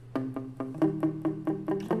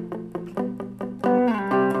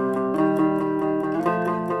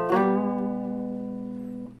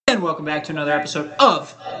welcome back to another episode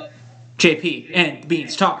of JP and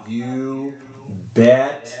Beans Talk. You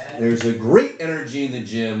bet. There's a great energy in the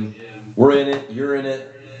gym. We're in it. You're in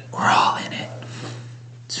it. We're all in it.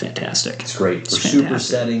 It's fantastic. It's great. We're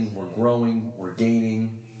supersetting. We're growing. We're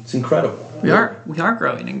gaining. It's incredible. We are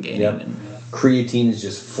growing and gaining. Yep. Creatine is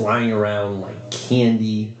just flying around like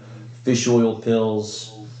candy. Fish oil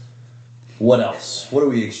pills. What else? What are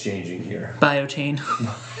we exchanging here? Biotin.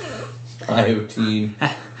 Iotine.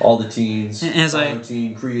 All the teens.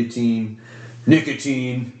 Biotin, creatine,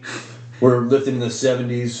 nicotine. We're lifting in the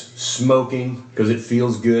 70s, smoking because it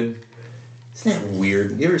feels good. Isn't that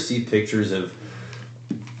weird? You ever see pictures of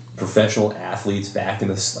professional athletes back in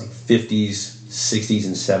the 50s, 60s,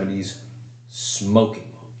 and 70s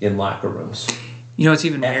smoking in locker rooms? You know what's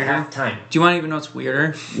even at weirder? halftime. Do you want to even know what's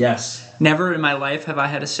weirder? Yes. Never in my life have I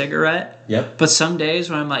had a cigarette. Yep. But some days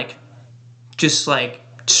when I'm just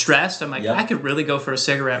stressed, I'm like, Yep. I could really go for a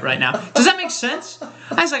cigarette right now. Does that make sense?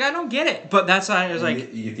 I was like, I don't get it. But that's why I was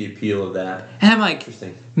like... You get the appeal of that. And I'm like,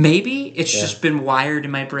 Interesting. maybe it's just been wired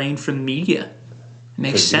in my brain from the media. It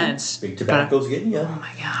makes sense. Big tobacco's getting you. Oh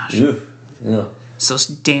my gosh. Ugh. Yeah. It's those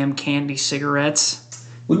damn candy cigarettes.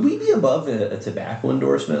 Would we be above a tobacco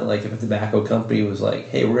endorsement? Like if a tobacco company was like,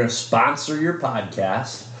 hey, we're going to sponsor your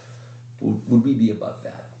podcast, would we be above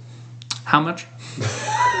that? How much?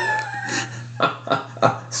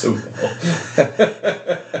 So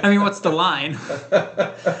I mean, what's the line?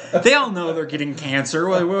 They all know they're getting cancer.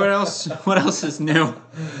 What else? What else is new?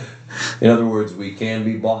 in other words, we can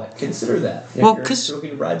be bought. Consider that. If Well, you're 'cause-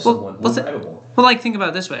 looking to bribe someone, we're bribable. Well, think about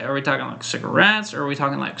it this way. Are we talking cigarettes, or are we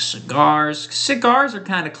talking cigars? Cigars are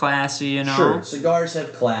kind of classy, you know? Sure, cigars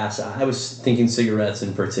have class. I was thinking cigarettes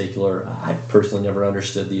in particular. I personally never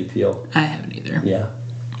understood the appeal. I haven't either. Yeah,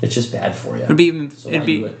 it's just bad for you. It'd be even So why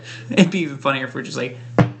do it? it'd be even funnier if we're just like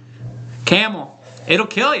Camel. It'll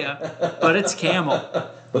kill you, but it's Camel.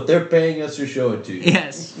 But they're paying us to show it to you.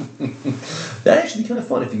 Yes. That'd actually be kind of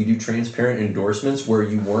fun if you could do transparent endorsements where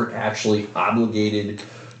you weren't actually obligated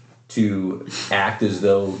to act as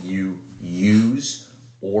though you use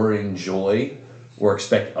or enjoy or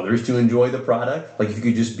expect others to enjoy the product. Like if you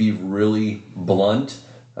could just be really blunt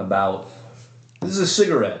about, this is a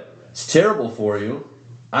cigarette. It's terrible for you.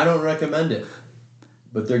 I don't recommend it.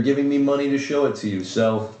 But they're giving me money to show it to you.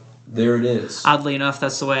 So there it is. Oddly enough,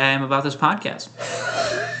 that's the way I am about this podcast.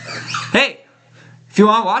 Hey, if you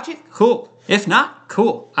want to watch it, cool. If not,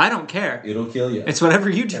 cool. I don't care. It'll kill you. It's whatever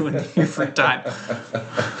you do in your free time.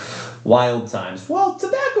 Wild times. Well,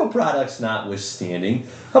 tobacco products notwithstanding,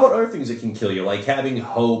 how about other things that can kill you, like having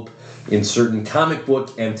hope in certain comic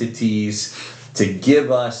book entities to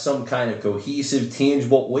give us some kind of cohesive,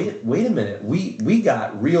 tangible... Wait a minute. We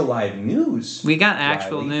got real live news. We got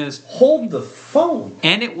actual Riley. news. Hold the phone.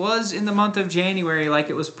 And it was in the month of January like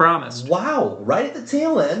it was promised. Wow. Right at the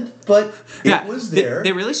tail end, but it was there.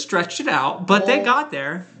 They really stretched it out, but they got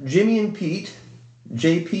there. Jimmy and Pete,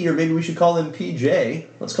 JP, or maybe we should call him PJ.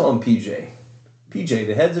 Let's call him PJ. PJ,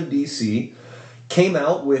 the heads of DC, came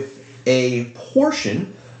out with a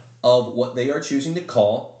portion of what they are choosing to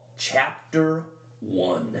call Chapter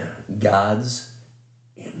 1, Gods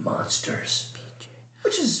and Monsters.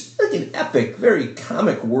 Which is like an epic, very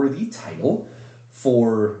comic-worthy title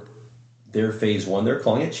for their Phase 1. They're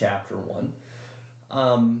calling it Chapter 1.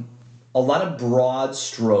 A lot of broad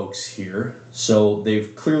strokes here, so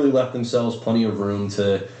they've clearly left themselves plenty of room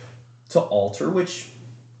to alter, which,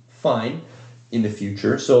 fine, in the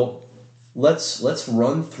future. So let's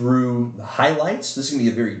run through the highlights. This is going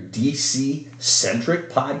to be a very DC-centric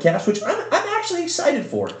podcast, which I'm actually excited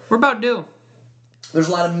for. We're about due. There's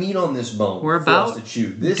a lot of meat on this bone We're for about us to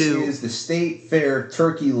chew. This due. is the State Fair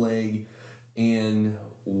turkey leg, and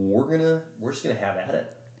we're just gonna have at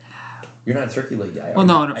it. You're not a turkey leg guy. Well,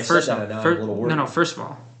 no. I First said of that, and now all, I'm a little worried. First of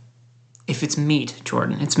all, if it's meat,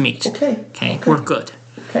 Jordan, it's meat. Okay. We're good.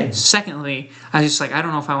 Okay. Secondly, I was just like, I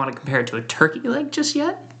don't know if I want to compare it to a turkey leg just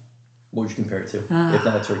yet. What would you compare it to, if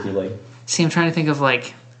not a turkey leg? See, I'm trying to think of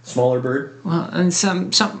Smaller bird. well, and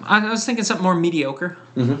some. I was thinking something more mediocre.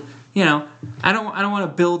 Mm-hmm. You know, I don't want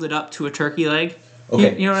to build it up to a turkey leg.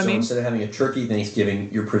 Okay. You know what I so mean? instead of having a turkey Thanksgiving,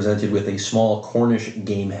 you're presented with a small Cornish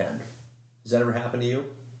game hen. Does that ever happen to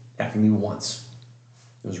you? Happened to me once.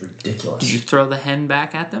 It was ridiculous. Did you throw the hen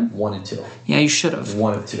back at them? Wanted to. Yeah, you should have.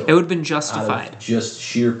 Wanted to. It would have been Out justified. of just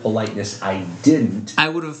sheer politeness, I didn't. I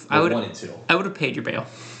would have. wanted to. I would have paid your bail.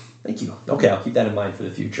 Thank you. Okay, I'll keep that in mind for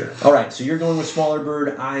the future. All right, so you're going with smaller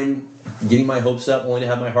bird. I'm getting my hopes up, only to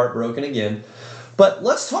have my heart broken again. But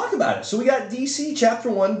let's talk about it. So we got DC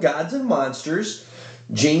Chapter 1, Gods and Monsters.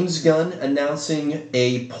 James Gunn announcing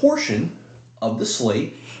a portion of the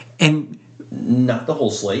slate. And Not the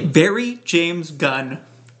whole slate. Very James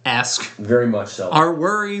Gunn-esque. Very much so. Our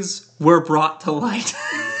worries were brought to light.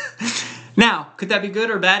 Now, could that be good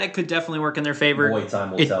or bad? It could definitely work in their favor. Boy,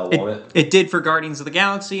 time will tell, won't it? It did for Guardians of the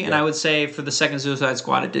Galaxy, and Yeah. I would say for the second Suicide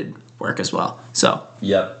Squad, it did work as well. So,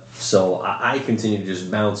 Yep. So I continue to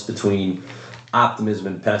just bounce between optimism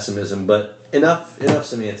and pessimism, but enough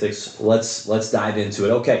semantics. Let's dive into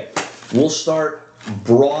it. Okay, we'll start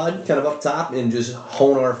broad, kind of up top, and just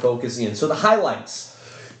hone our focus in. So the highlights.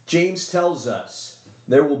 James tells us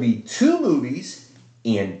there will be 2 movies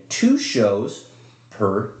and 2 shows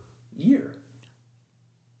per year.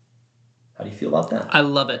 How do you feel about that? I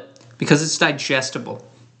love it because it's digestible.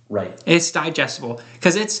 Right. It's digestible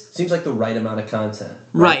because it's Seems like the right amount of content.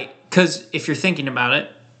 right. Because if you're thinking about it,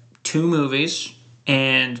 2 movies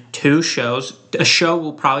and 2 shows. A show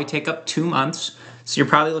will probably take up 2 months, so you're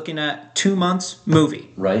probably looking at 2 months movie.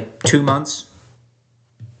 Right. 2 months.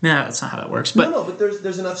 No, that's not how that works. But No, but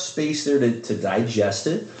there's enough space there to digest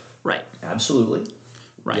it. right, Absolutely.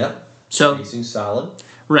 right. Yep. So Spacing solid.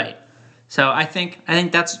 right. So I think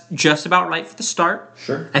that's just about right for the start.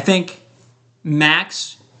 Sure. I think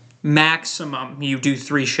maximum you do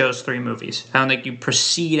 3 shows, 3 movies. I don't think you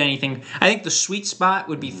proceed anything. I think the sweet spot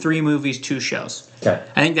would be 3 movies, 2 shows. Okay.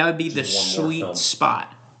 I think that would be the Just one more film. sweet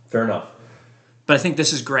spot. Fair enough. But I think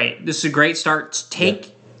this is great. This is a great start.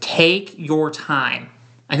 Take your time.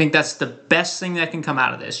 I think that's the best thing that can come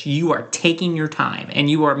out of this. You are taking your time, and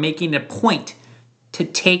you are making a point to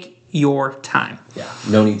take your time. Yeah.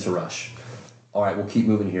 No need to rush. All right, we'll keep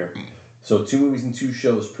moving here. So 2 movies and 2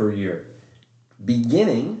 shows per year.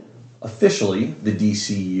 Beginning, officially, the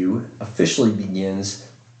DCU officially begins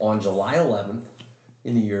on July 11th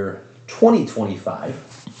in the year 2025.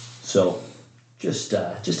 So just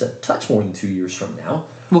a touch more than 2 years from now.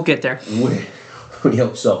 We'll get there. We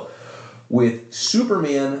hope so. With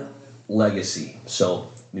Superman Legacy. So,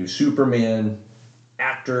 new Superman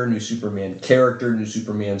actor, new Superman character, new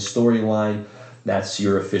Superman storyline. That's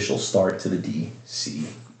your official start to the DCU.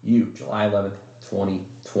 July 11th,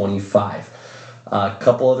 2025. A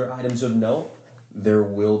couple other items of note. There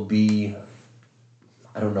will be,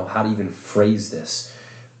 I don't know how to even phrase this,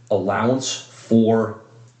 allowance for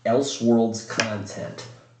Elseworlds content,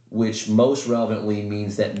 which most relevantly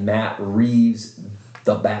means that Matt Reeves'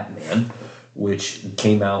 The Batman, which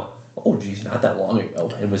came out, not that long ago,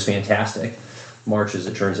 and was fantastic. March, as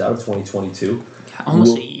it turns out, of 2022.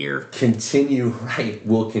 Almost a year.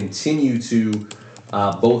 Will continue to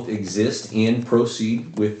both exist and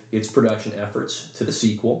proceed with its production efforts to the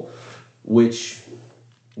sequel, which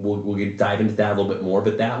we'll dive into that a little bit more,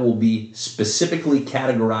 but that will be specifically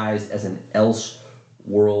categorized as an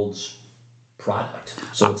Elseworlds product.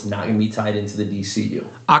 So it's not going to be tied into the DCU.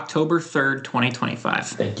 October 3rd, 2025.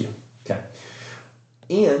 Thank you. Okay.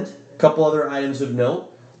 And a couple other items of note.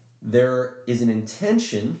 There is an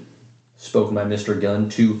intention, spoken by Mr. Gunn,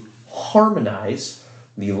 to harmonize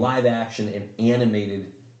the live action and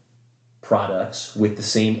animated products with the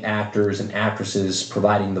same actors and actresses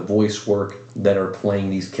providing the voice work that are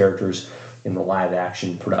playing these characters in the live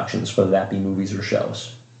action productions, whether that be movies or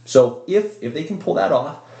shows. So if they can pull that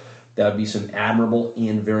off, that would be some admirable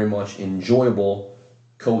and very much enjoyable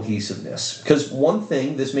cohesiveness. Because one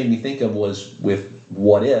thing this made me think of was with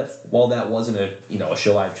What If, while that wasn't a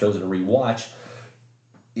show I've chosen to rewatch,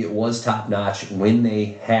 it was top notch when they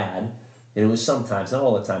had, and it was sometimes, not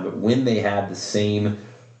all the time, but when they had the same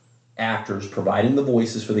actors providing the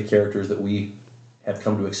voices for the characters that we have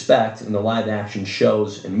come to expect in the live action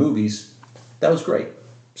shows and movies. That was great.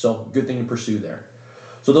 So good thing to pursue there.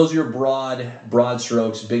 So those are your broad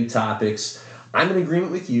strokes, big topics. I'm in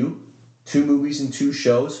agreement with you. 2 movies and 2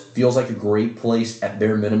 shows feels like a great place at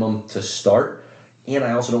bare minimum to start. And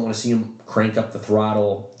I also don't want to see them crank up the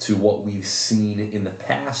throttle to what we've seen in the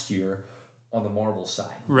past year on the Marvel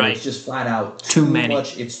side. Right. It's just flat out Too many.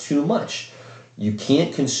 much. It's too much. You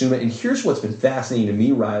can't consume it. And here's what's been fascinating to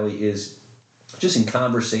me, Riley, is just in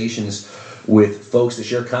conversations with folks that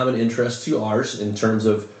share common interests to ours in terms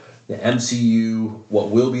of the MCU, what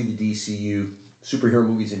will be the DCU, superhero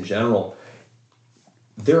movies in general.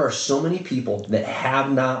 There are so many people that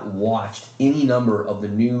have not watched any number of the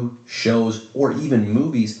new shows or even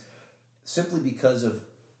movies simply because of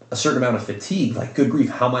a certain amount of fatigue. Like, good grief,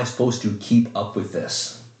 how am I supposed to keep up with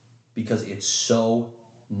this? Because it's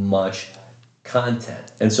so much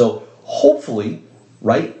content. And so, hopefully,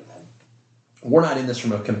 right, we're not in this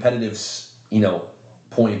from a competitive,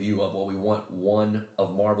 point of view of, well, we want one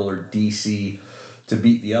of Marvel or DC to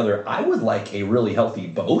beat the other. I would like a really healthy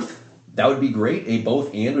both. That would be great. A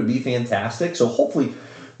both and would be fantastic. So hopefully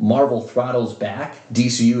Marvel throttles back.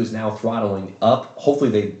 DCU is now throttling up. Hopefully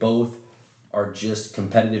they both are just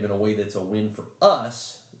competitive in a way that's a win for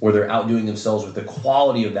us, where they're outdoing themselves with the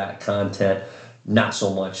quality of that content, not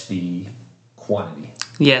so much the quantity.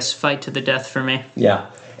 Yes, fight to the death for me.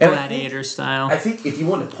 Yeah. Gladiator style. I think if you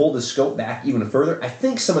want to pull the scope back even further, I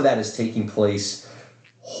think some of that is taking place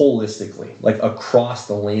holistically, like across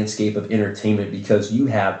the landscape of entertainment, because you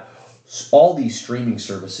have all these streaming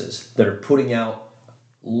services that are putting out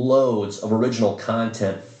loads of original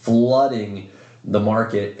content, flooding the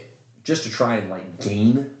market just to try and like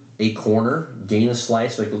gain a corner, gain a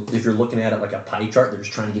slice. Like if you're looking at it like a pie chart, they're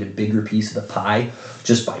just trying to get a bigger piece of the pie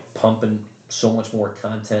just by pumping so much more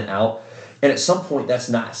content out. And at some point, that's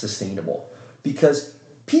not sustainable because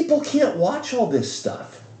people can't watch all this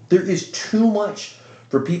stuff. There is too much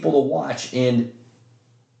for people to watch, and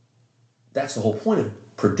that's the whole point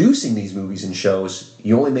of producing these movies and shows.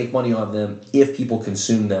 You only make money on them if people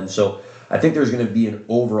consume them. So I think there's going to be an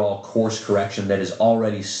overall course correction that is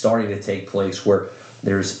already starting to take place, where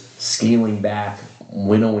there's scaling back,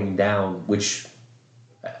 winnowing down, which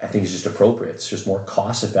I think is just appropriate. It's just more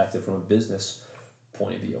cost effective from a business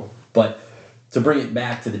point of view. But to bring it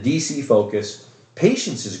back to the DC focus,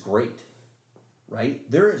 patience is great, right?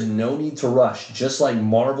 There is no need to rush. Just like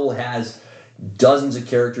Marvel has dozens of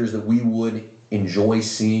characters that we would enjoy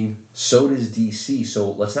seeing, so does DC.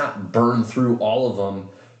 So let's not burn through all of them.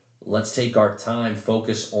 Let's take our time,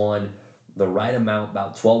 focus on the right amount,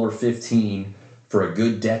 about 12 or 15 for a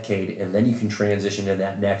good decade, and then you can transition to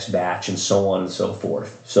that next batch and so on and so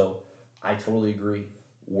forth. So I totally agree.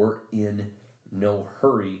 We're in no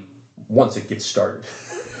hurry once it gets started.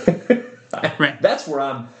 Right. That's where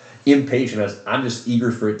I'm impatient, as I'm just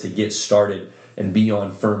eager for it to get started and be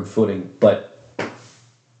on firm footing. But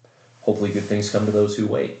hopefully good things come to those who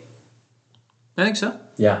wait. I think so.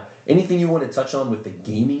 Yeah. Anything you want to touch on with the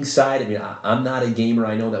gaming side? I mean, I'm not a gamer.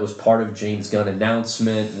 I know that was part of James Gunn's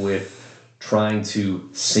announcement with trying to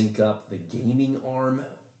sync up the gaming arm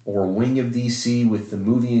or wing of DC with the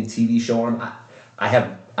movie and TV show arm.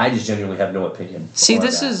 I just genuinely have no opinion. See,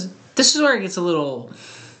 this is where it gets a little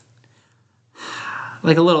to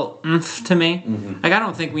me. Mm-hmm. Like, I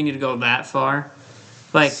don't think we need to go that far.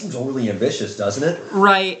 Like, seems overly ambitious, doesn't it?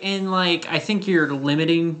 right, and like I think you're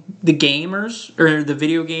limiting the gamers or the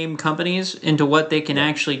video game companies into what they can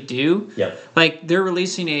actually do. Yep. Like they're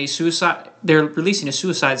releasing a Suicide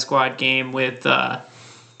Squad game with and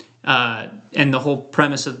the whole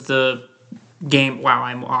premise of the game. Wow,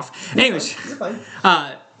 I'm off. Anyways, You're fine.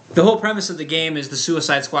 the whole premise of the game is the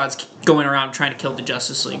Suicide Squad's going around trying to kill the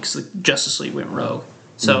Justice League because the Justice League went rogue.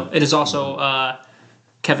 So it is also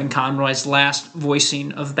Kevin Conroy's last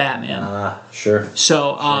voicing of Batman. Sure.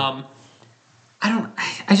 So I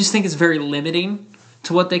just think it's very limiting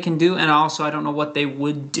to what they can do, and also I don't know what they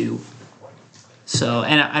would do. So,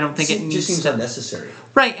 and I don't think it just seems unnecessary.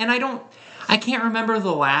 Right, and I can't remember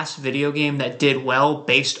the last video game that did well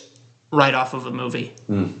based right off of a movie.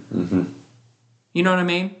 Mm-hmm. You know what I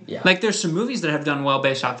mean? Yeah. Like there's some movies that have done well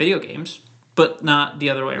based off video games, but not the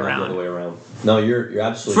other way Not around. the other way around. No, you're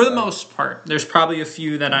absolutely For the right. most part. There's probably a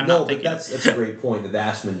few that I'm No, not thinking but that's a great point. The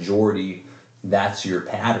vast majority, that's your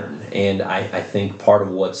pattern. And I think part of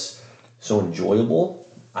what's so enjoyable,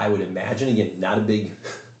 I would imagine, again, not a big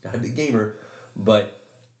gamer, but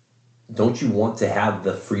don't you want to have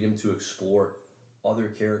the freedom to explore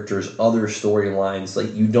other characters, other storylines?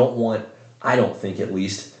 Like you don't want, I don't think at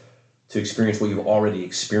least, to experience what you've already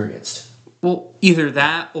experienced. Well, either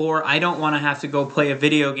that or I don't want to have to go play a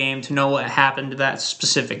video game to know what happened to that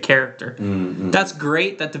specific character. Mm-hmm. That's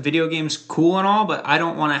great that the video game's cool and all, but I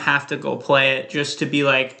don't want to have to go play it just to be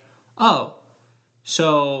like, oh,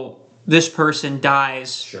 so this person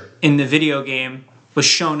dies in the video game, was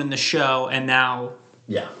shown in the show, and now...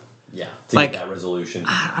 Yeah, to get that resolution.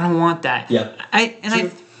 I don't want that. Yeah.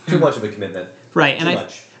 Too much of a commitment. Right, and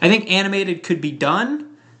I think animated could be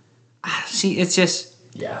done. See, it's just...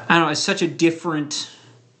 Yeah. I don't know, it's such a different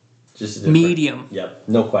medium. medium. Yep,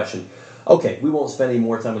 no question. Okay, we won't spend any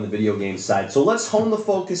more time on the video game side. So let's hone the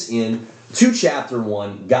focus in to Chapter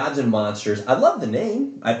 1, Gods and Monsters. I love the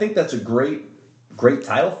name. I think that's a great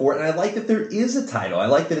title for it. And I like that there is a title. I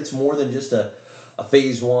like that it's more than just a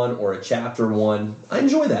Phase 1 or a Chapter 1. I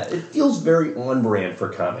enjoy that. It feels very on brand for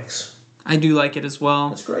comics. I do like it as well.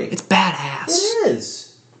 That's great. It's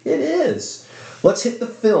badass. It is. Let's hit the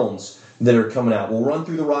films that are coming out. We'll run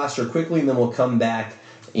through the roster quickly, and then we'll come back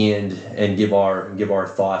and give our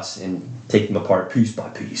thoughts and take them apart piece by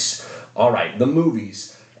piece. All right, the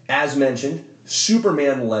movies. As mentioned,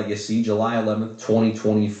 Superman Legacy, July 11th,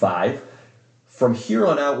 2025. From here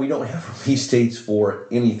on out, we don't have release dates for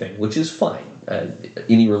anything, which is fine.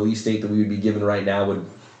 Any release date that we would be given right now would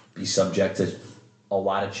be subject to a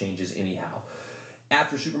lot of changes anyhow.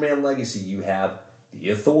 After Superman Legacy, you have The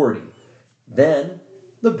Authority, then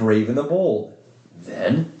The Brave and the Bold,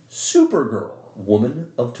 then Supergirl,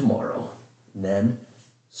 Woman of Tomorrow, then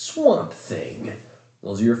Swamp Thing.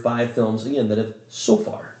 Those are your 5 films, again, that have so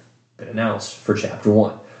far been announced for Chapter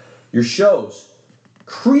 1. Your shows: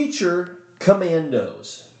 Creature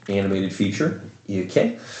Commandos, animated feature,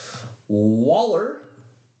 okay. Waller,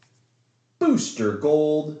 Booster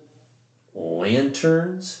Gold,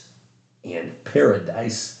 Lanterns, and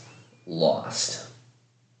Paradise Lost.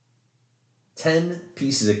 10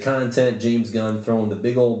 pieces of content. James Gunn throwing the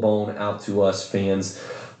big old bone out to us fans.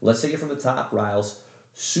 Let's take it from the top, Riles.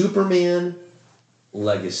 Superman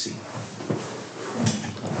Legacy.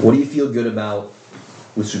 What do you feel good about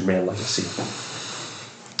with Superman Legacy?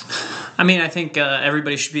 I mean, I think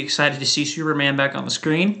everybody should be excited to see Superman back on the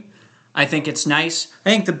screen. I think it's nice. I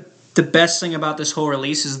think the best thing about this whole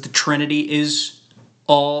release is the Trinity is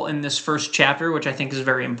all in this first chapter, which I think is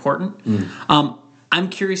very important. I'm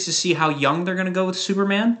curious to see how young they're going to go with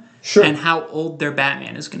Superman, Sure. and how old their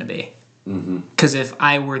Batman is going to be. Because if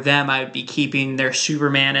I were them, I would be keeping their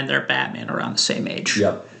Superman and their Batman around the same age.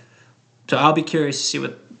 Yep. So I'll be curious to see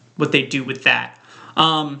what they do with that.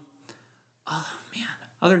 Oh man.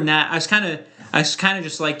 Other than that, I was kind of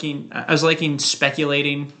just liking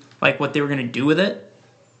speculating like what they were gonna do with it,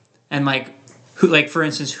 and for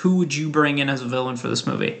instance, who would you bring in as a villain for this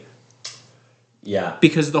movie? Yeah.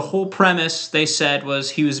 Because the whole premise they said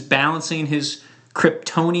was he was balancing his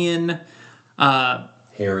Kryptonian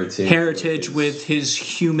heritage with his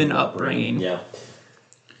human upbringing. Yeah.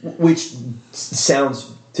 Which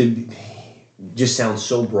sounds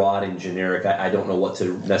so broad and generic. I don't know what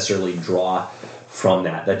to necessarily draw from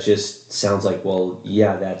that. That just sounds like, well,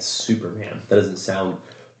 yeah, that's Superman. That doesn't sound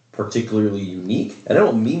particularly unique. And I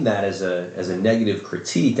don't mean that as a negative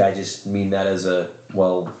critique. I just mean that as a,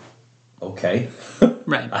 well, okay.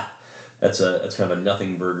 Right. That's kind of a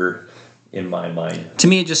nothing burger in my mind. To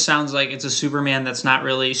me, it just sounds like it's a Superman that's not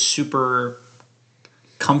really super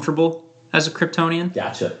comfortable as a Kryptonian.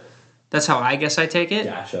 Gotcha. That's how I guess I take it.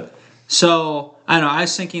 Gotcha. So, I don't know. I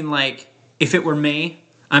was thinking, like, if it were me,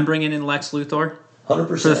 I'm bringing in Lex Luthor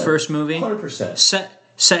 100%. for the first movie. 100%.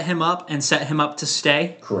 Set him up and set him up to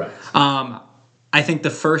stay. Correct. I think the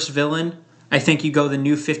first villain, I think you go the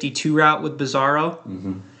New 52 route with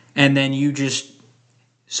Bizarro. And then you just...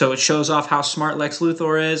 So it shows off how smart Lex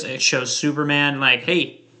Luthor is. It shows Superman, like,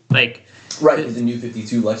 hey, like... Right, because the New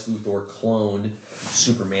 52, Lex Luthor cloned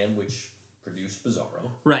Superman, which produced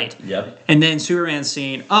Bizarro. Right. Yep. And then Superman's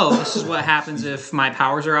seeing, oh, this is what happens if my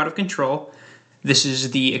powers are out of control. This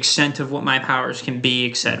is the extent of what my powers can be,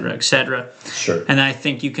 etc., etc. Sure. And I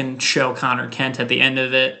think you can show Connor Kent at the end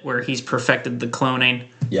of it where he's perfected the cloning.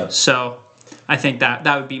 Yep. So I think that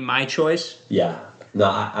would be my choice. Yeah. No,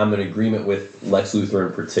 I'm in agreement with Lex Luthor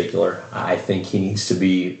in particular. I think he needs to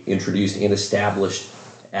be introduced and established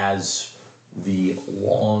as the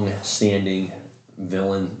long-standing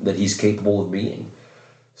villain that he's capable of being.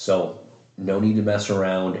 So no need to mess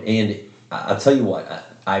around. And I'll tell you what,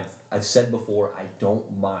 I've said before, I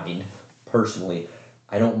don't mind, personally,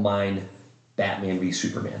 I don't mind Batman v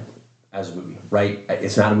Superman as a movie, right?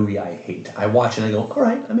 It's not a movie I hate. I watch it and I go, all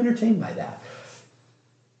right, I'm entertained by that.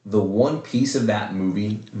 The one piece of that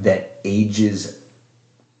movie that ages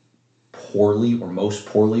poorly, or most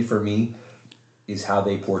poorly for me, is how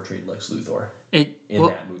they portrayed Lex Luthor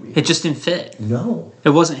that movie. It just didn't fit. No. It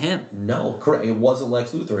wasn't him. No, correct. It wasn't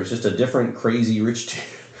Lex Luthor. It's just a different crazy rich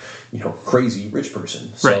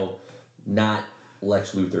person. So, right. Not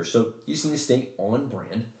Lex Luthor. So you just need to stay on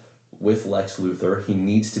brand with Lex Luthor. He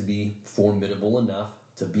needs to be formidable enough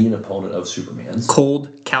to be an opponent of Superman's.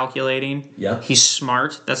 Cold, calculating. Yeah. He's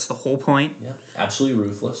smart. That's the whole point. Yeah. Absolutely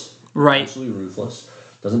ruthless. Right. Absolutely ruthless.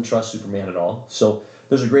 Doesn't trust Superman at all. So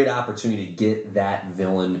there's a great opportunity to get that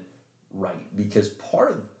villain right. Because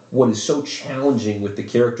part of what is so challenging with the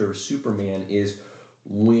character of Superman is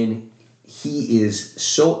when he is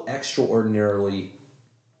so extraordinarily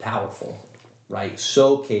powerful, right?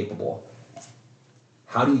 So capable.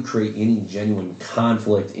 How do you create any genuine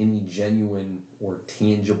conflict, any genuine or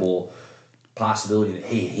tangible possibility that,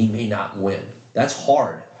 hey, he may not win? That's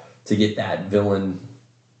hard to get that villain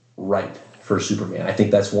right for Superman. I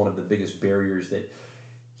think that's one of the biggest barriers that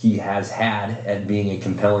he has had at being a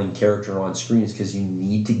compelling character on screens, because you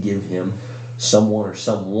need to give him someone or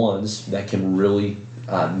someones that can really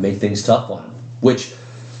make things tough on him. Which,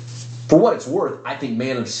 for what it's worth, I think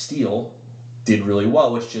Man of Steel did really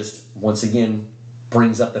well, which just, once again,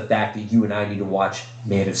 brings up the fact that you and I need to watch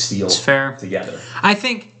Man of Steel fair. together. I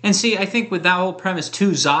think with that whole premise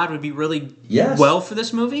too, Zod would be really Yes. well for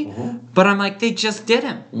this movie. Mm-hmm. But I'm like, they just did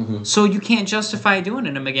him, so you can't justify doing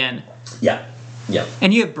him again. Yeah. Yeah.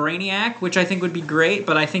 And you have Brainiac, which I think would be great,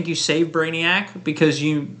 but I think you save Brainiac because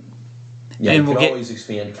you. Yeah, and you we'll can get, always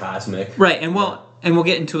expand Cosmic. right, and we'll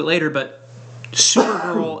get into it later, but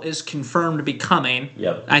Supergirl is confirmed to be coming.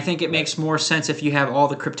 Yep. I think it makes more sense if you have all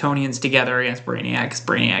the Kryptonians together against Brainiac, because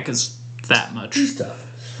Brainiac is that much He's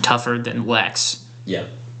tough. tougher than Lex. Yeah.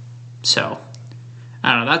 So,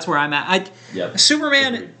 I don't know. That's where I'm at. Yep.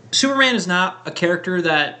 Superman is not a character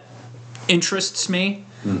that interests me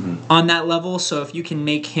on that level. So if you can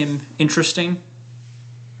make him interesting,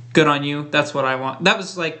 good on you. That's what I want. That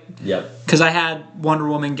was like, Yep. because I had Wonder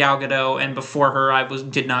Woman, Gal Gadot, and before her, I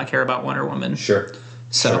did not care about Wonder Woman. Sure.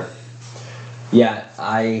 So, Sure. Yeah,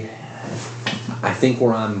 I think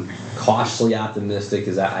where I'm cautiously optimistic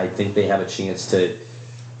is I think they have a chance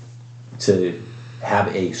to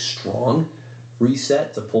have a strong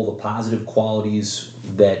reset, to pull the positive qualities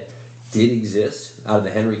that did exist out of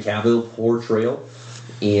the Henry Cavill portrayal.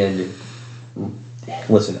 And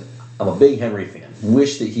listen, I'm a big Henry fan.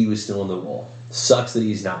 Wish that he was still in the role. Sucks that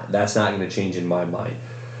he's not. That's not going to change in my mind.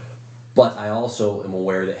 But I also am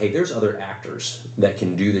aware that, hey, there's other actors that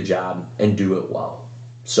can do the job and do it well.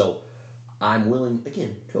 So I'm willing,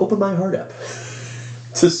 again, to open my heart up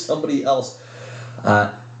to somebody else.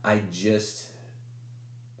 I just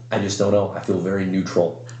don't know. I feel very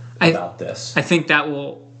neutral about this. I think that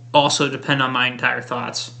will also depend on my entire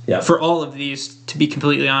thoughts. Yeah. For all of these, to be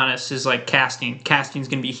completely honest, is like casting. Casting's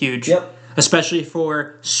going to be huge. Yep. Especially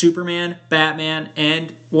for Superman, Batman,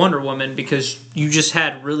 and Wonder Woman, because you just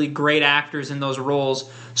had really great actors in those roles.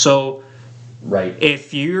 So Right.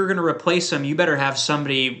 if you're going to replace them, you better have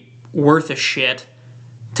somebody worth a shit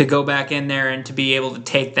to go back in there and to be able to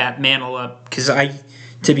take that mantle up. Because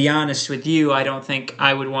to be honest with you, I don't think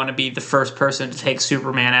I would want to be the first person to take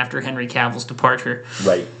Superman after Henry Cavill's departure.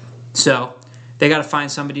 Right. So they got to find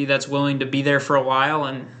somebody that's willing to be there for a while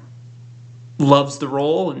and loves the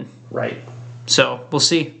role, and Right. so we'll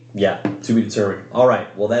see. Yeah, to be determined. All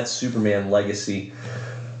right, well, that's Superman Legacy.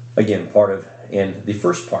 Again, the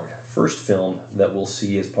first film that we'll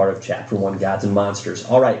see as part of Chapter 1, Gods and Monsters.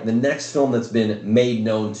 All right, the next film that's been made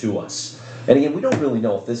known to us. And again, we don't really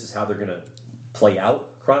know if this is how they're going to play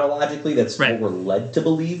out chronologically. That's right. what we're led to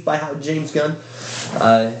believe by how James Gunn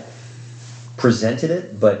presented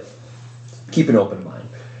it, but keep an open mind.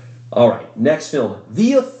 All right, next film,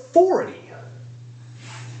 The Authority.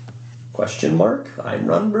 Question mark? I'm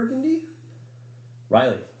Ron Burgundy?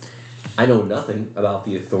 Riley, I know nothing about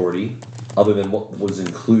The Authority other than what was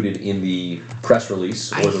included in the press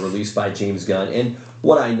release or the release by James Gunn. And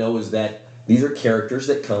what I know is that these are characters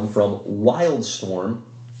that come from Wildstorm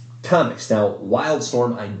Comics. Now,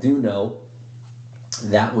 Wildstorm, I do know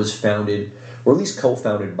that was founded, or at least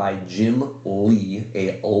co-founded by Jim Lee,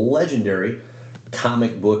 a legendary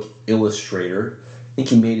comic book illustrator. I think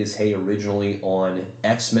he made his hay originally on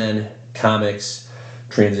X-Men comics,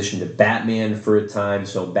 transitioned to Batman for a time.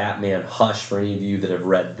 So Batman Hush, for any of you that have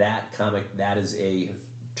read that comic, that is a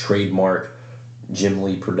trademark Jim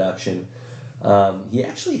Lee production. He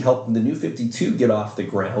actually helped the New 52 get off the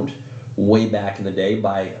ground way back in the day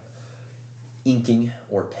by inking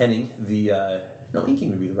or penning inking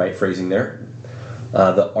would be the right phrasing there,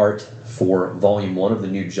 the art for Volume 1 of the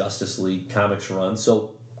new Justice League comics run.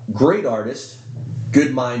 So great artist,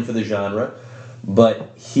 good mind for the genre.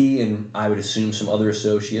 But he and I would assume some other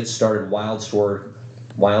associates started Wildstorm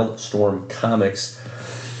Comics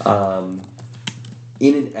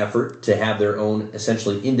in an effort to have their own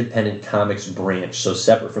essentially independent comics branch. So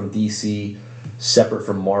separate from DC, separate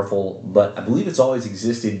from Marvel, but I believe it's always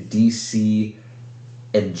existed DC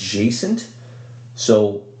adjacent.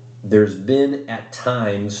 So there's been at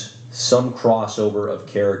times some crossover of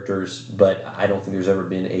characters, but I don't think there's ever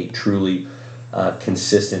been a truly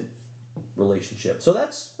consistent relationship. So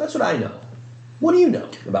that's what I know. What do you know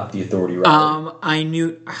about The Authority, Riley?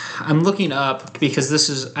 I'm looking up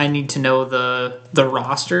because I need to know the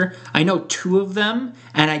roster. I know two of them,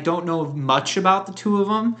 and I don't know much about the two of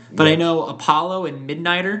them, but I know Apollo and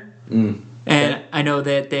Midnighter. And I know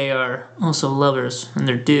that they are also lovers and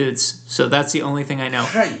they're dudes. So that's the only thing I know.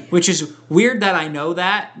 Right. Which is weird that I know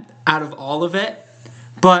that out of all of it.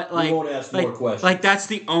 But We won't ask more questions. Like that's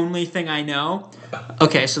the only thing I know.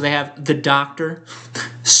 Okay, so they have the Doctor,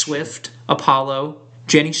 Swift, Apollo,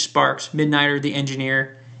 Jenny Sparks, Midnighter, the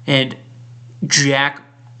Engineer, and Jack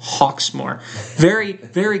Hawksmoor. Very,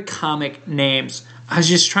 very comic names. I was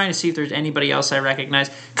just trying to see if there's anybody else I recognize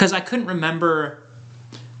because I couldn't remember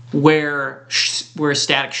where where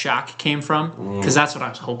Static Shock came from, because that's what I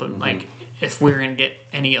was hoping. Like, if we were gonna get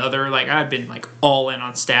any other, like, I've been like all in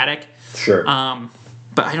on Static. Sure.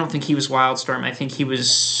 But I don't think he was Wildstorm. I think he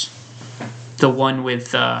was the one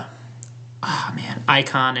with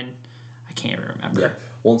Icon, and I can't even remember. Yeah.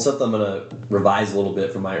 Well, and something I'm going to revise a little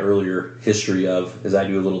bit from my earlier history of as I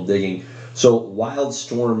do a little digging. So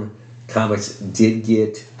Wildstorm Comics did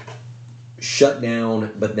get shut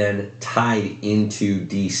down, but then tied into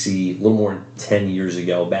DC a little more than 10 years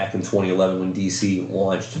ago, back in 2011 when DC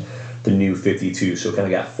launched the New 52. So it kind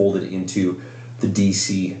of got folded into the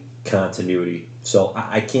DC continuity. So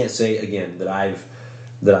I can't say again that I've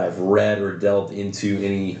read or delved into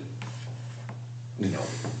any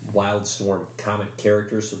Wildstorm comic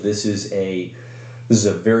characters. So this is a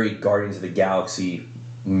very Guardians of the Galaxy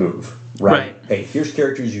move, right? Hey, here's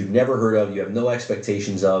characters you've never heard of, you have no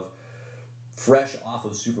expectations of, fresh off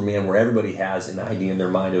of Superman, where everybody has an idea in their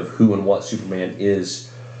mind of who and what Superman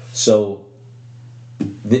is. So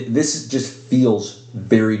this just feels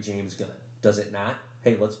very James Gunn, does it not?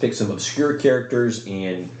 Hey, let's pick some obscure characters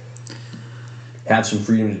and have some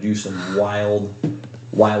freedom to do some wild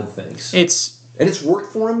things. It's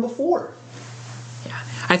worked for him before. Yeah,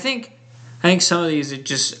 I think some of these it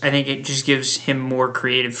just gives him more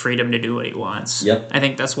creative freedom to do what he wants. Yep. I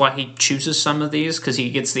think that's why he chooses some of these, because he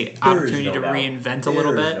gets the opportunity to reinvent a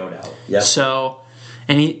little bit. No doubt. Yep. So,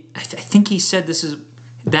 and I think he said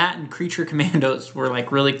that and Creature Commandos were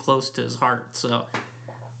like really close to his heart. So.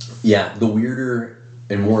 Yeah, the weirder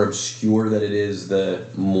and more obscure that it is, the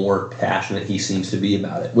more passionate he seems to be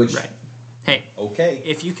about it. Which, right. Hey, okay,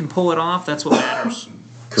 if you can pull it off, that's what matters.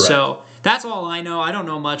 Correct. So that's all I know. I don't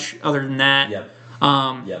know much other than that. Yep.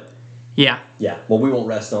 Yep. Yeah. Yeah. Well, we won't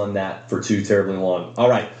rest on that for too terribly long. All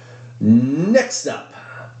right. Next up,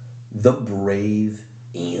 the brave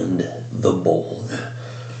and the bold.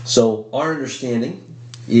 So our understanding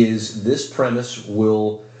is this premise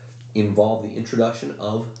will involve the introduction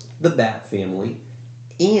of the Bat family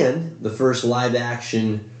and the first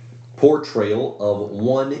live-action portrayal of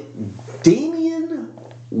one Damian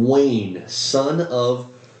Wayne, son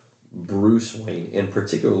of Bruce Wayne, and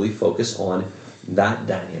particularly focus on that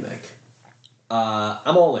dynamic.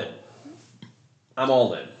 I'm all in.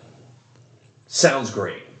 Sounds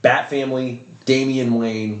great. Bat family, Damian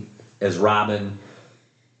Wayne as Robin.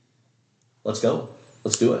 Let's go.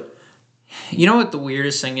 Let's do it. You know what the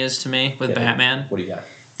weirdest thing is to me with Batman? What do you got?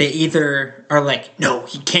 They either are like, no,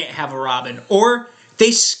 he can't have a Robin, or they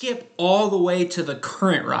skip all the way to the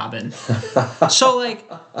current Robin. So, like,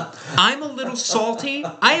 I'm a little salty.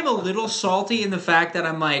 I am a little salty in the fact that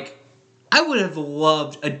I'm like, I would have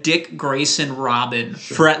loved a Dick Grayson Robin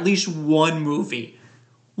for at least one movie.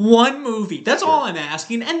 One movie. That's all I'm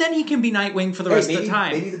asking. And then he can be Nightwing for the rest of the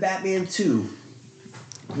time. Maybe the Batman 2.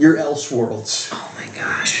 Your Elseworlds. Oh my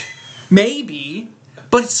gosh. Maybe.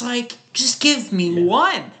 But it's like, just give me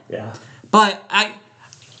one. Yeah. But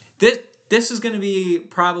this is going to be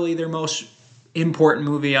probably their most important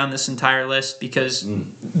movie on this entire list, because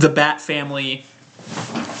the Bat family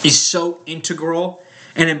is so integral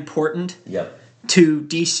and important to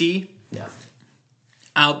DC. Yeah.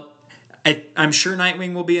 I'm sure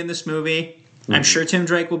Nightwing will be in this movie. I'm sure Tim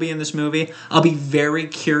Drake will be in this movie. I'll be very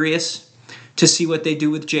curious to see what they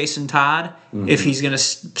do with Jason Todd. If he's going to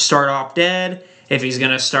start off dead, if he's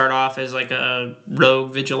going to start off as like a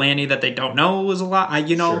rogue vigilante that they don't know was a lot. I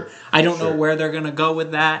don't know where they're going to go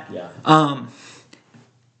with that. Yeah.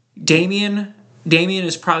 Damian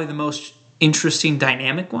is probably the most interesting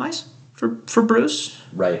dynamic-wise for Bruce.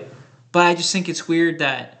 Right. But I just think it's weird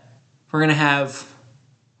that we're going to have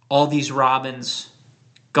all these Robins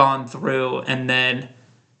gone through, and then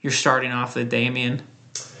you're starting off with Damian.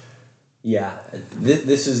 Yeah,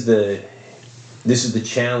 this is the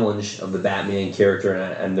challenge of the Batman character,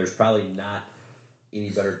 and there's probably not any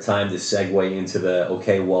better time to segue into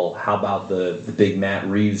how about the big Matt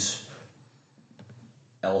Reeves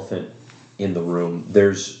elephant in the room?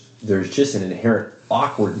 There's just an inherent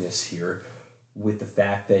awkwardness here with the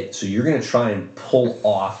fact that, so you're going to try and pull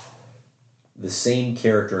off the same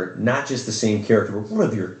character, not just the same character, but one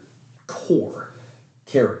of your core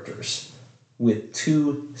characters, with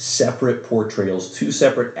two separate portrayals, two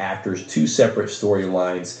separate actors, two separate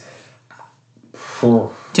storylines.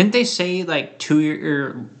 Didn't they say like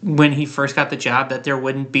when he first got the job that there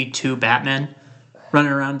wouldn't be two Batmen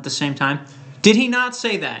running around at the same time? Did he not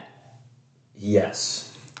say that? Yes.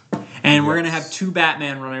 And we're going to have two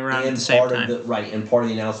Batman running around at the same time. And part of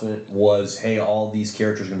the announcement was, hey, all these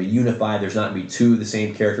characters are going to be unified. There's not going to be two of the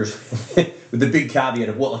same characters. With the big caveat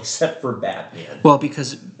of, well, except for Batman. Well,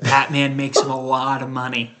 because Batman makes him a lot of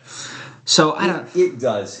money. So, I don't... It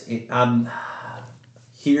does.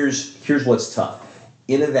 here's what's tough.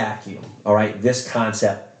 In a vacuum, all right, this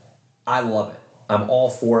concept, I love it. I'm all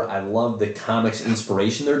for it. I love the comics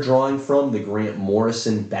inspiration they're drawing from, the Grant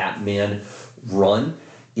Morrison Batman run.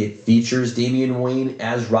 It features Damian Wayne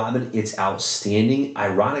as Robin. It's outstanding.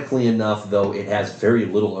 Ironically enough, though, it has very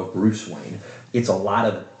little of Bruce Wayne. It's a lot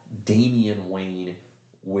of Damian Wayne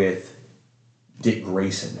with Dick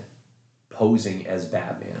Grayson posing as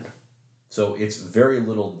Batman. So it's very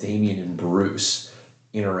little Damian and Bruce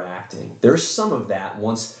interacting. There's some of that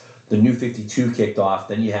once the New 52 kicked off,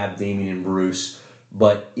 then you have Damian and Bruce,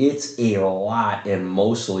 but it's a lot and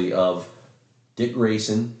mostly of Dick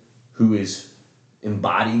Grayson, who is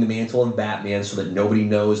embodying the mantle of Batman so that nobody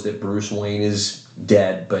knows that Bruce Wayne is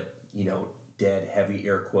dead, but, dead, heavy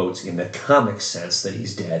air quotes, in the comic sense that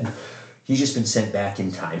he's dead. He's just been sent back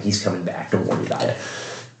in time. He's coming back. Don't worry about it.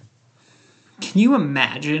 Can you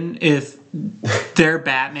imagine if their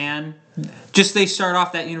Batman, just they start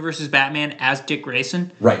off that universe as Batman as Dick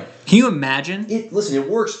Grayson? Right. Can you imagine? Listen, it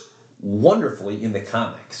works wonderfully in the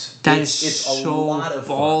comics. It's so a lot of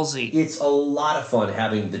ballsy. Fun. It's a lot of fun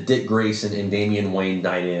having the Dick Grayson and Damian Wayne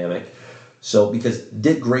dynamic. So, because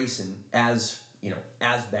Dick Grayson, as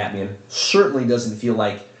Batman, certainly doesn't feel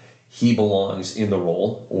like he belongs in the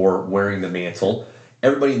role or wearing the mantle.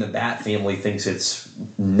 Everybody in the Bat family thinks it's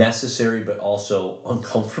necessary but also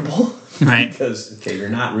uncomfortable. Right. Because, you're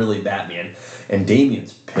not really Batman. And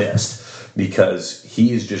Damian's pissed because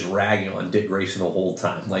he is just ragging on Dick Grayson the whole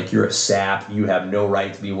time. Like, you're a sap. You have no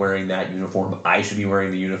right to be wearing that uniform. I should be wearing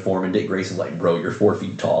the uniform. And Dick Grayson's like, bro, you're 4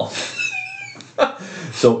 feet tall.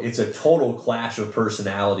 So it's a total clash of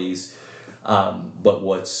personalities. But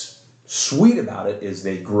what's sweet about it is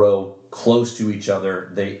they grow close to each other.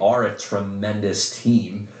 They are a tremendous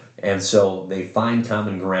team. And so they find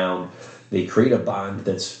common ground. They create a bond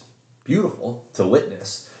that's beautiful to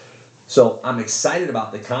witness. So I'm excited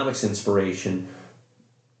about the comics inspiration.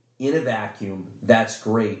 In a vacuum, that's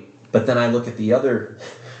great. But then I look at the other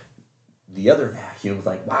vacuum,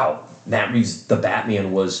 like, wow, Matt Reeves' The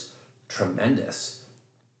Batman was tremendous.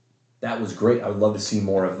 That was great. I would love to see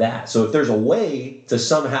more of that. So if there's a way to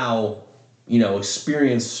somehow,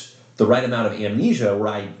 experience the right amount of amnesia where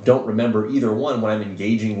I don't remember either one when I'm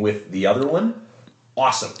engaging with the other one,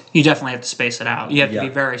 awesome. You definitely have to space it out. You have to be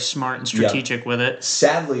very smart and strategic with it.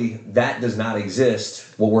 Sadly, that does not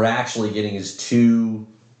exist. What we're actually getting is two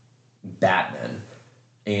Batmen.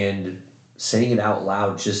 And saying it out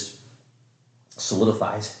loud just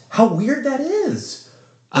solidifies how weird that is.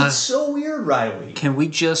 It's so weird, Riley. Can we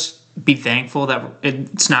just be thankful that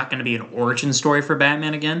it's not going to be an origin story for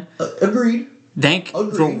Batman again? Agreed. Thank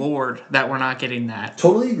the Lord that we're not getting that.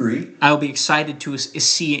 Totally agree. I'll be excited to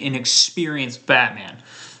see and experience Batman.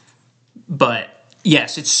 But,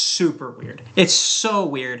 yes, it's super weird. It's so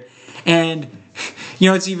weird. And,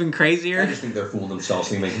 it's even crazier. I just think they're fooling themselves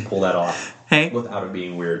thinking they can pull that off. Hey, without it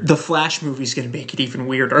being weird. The Flash movie's going to make it even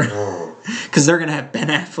weirder. Because they're going to have Ben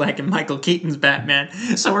Affleck and Michael Keaton's Batman.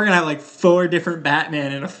 So we're going to have 4 different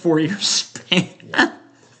Batman in a 4-year span. Yeah.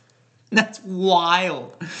 That's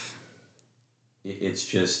wild. It's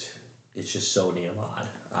just so damn odd.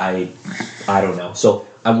 I don't know. So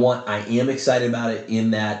I am excited about it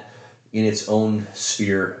in its own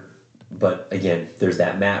sphere. But again, there's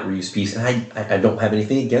that Matt Reeves piece, and I don't have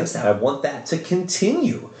anything against that. I want that to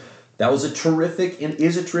continue. That was a terrific and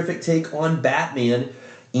is a terrific take on Batman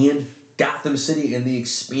and Gotham City and the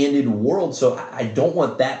expanded world. So I don't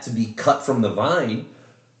want that to be cut from the vine,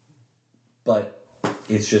 but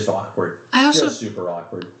it's just awkward. Just super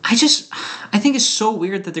awkward. I think it's so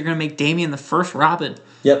weird that they're going to make Damian the first Robin.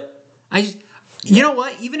 Yep. You know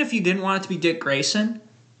what? Even if you didn't want it to be Dick Grayson,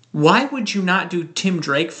 why would you not do Tim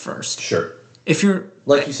Drake first? Sure. If you're...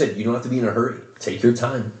 Like you said, you don't have to be in a hurry. Take your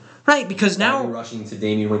time. Right, because now... Why are you rushing to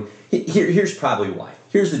Damian Wayne? Here's probably why.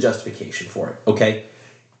 Here's the justification for it, okay?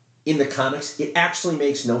 In the comics, it actually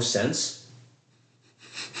makes no sense.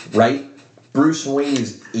 Right? Bruce Wayne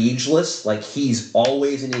is ageless. Like, he's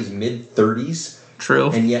always in his mid-30s.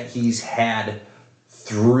 True. And yet he's had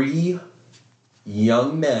 3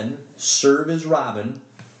 young men serve as Robin,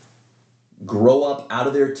 grow up out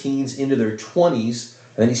of their teens into their 20s,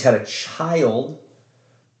 and then he's had a child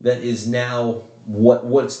that is now...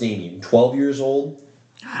 What's Damian? 12 years old?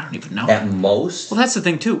 I don't even know. At most? Well, that's the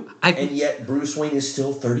thing, too. And yet Bruce Wayne is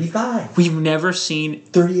still 35. We've never seen...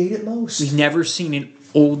 38 at most. We've never seen an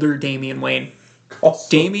older Damian Wayne.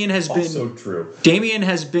 Damian has been... true. Damian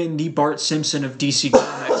has been the Bart Simpson of DC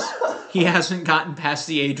Comics. he hasn't gotten past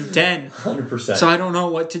the age of 10. 100%. So I don't know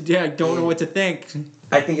what to do. I don't know what to think.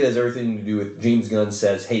 I think it has everything to do with James Gunn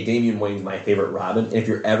says, hey, Damian Wayne's my favorite Robin. And if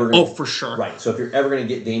you're ever going to... Oh, for sure. Right. So if you're ever going to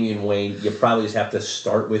get Damian Wayne, you probably just have to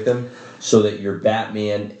start with him so that your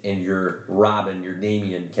Batman and your Robin, your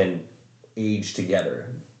Damian, can age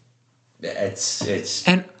together. It's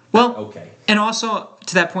And, well, okay. And also,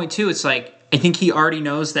 to that point, too, it's like, I think he already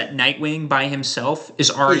knows that Nightwing by himself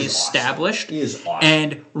is already established. He is awesome.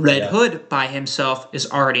 And Red Hood by himself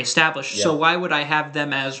is already established. Yeah. So why would I have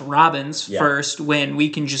them as Robins first when we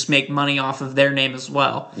can just make money off of their name as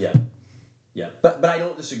well? Yeah. Yeah. But I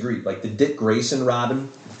don't disagree. Like the Dick Grayson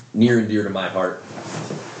Robin, near and dear to my heart.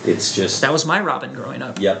 It's just... That was my Robin growing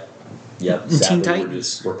up. Yep. Teen Sadly,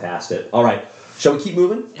 Titans. we're past it. All right. Shall we keep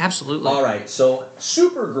moving? Absolutely. All right. So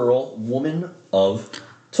Supergirl, Woman of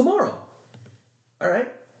Tomorrow. All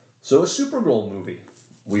right. So a Supergirl movie.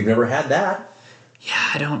 We've never had that.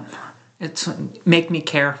 Yeah, I don't... It's make me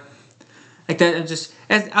care. Like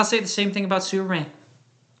that, I'll say the same thing about Superman.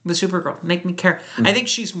 The Supergirl. Make me care. I think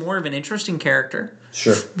she's more of an interesting character.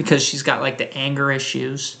 Sure. Because she's got, like, the anger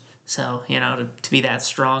issues. So, to be that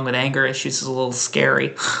strong with anger issues is a little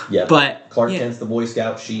scary. Yeah. But Clark Kent's the Boy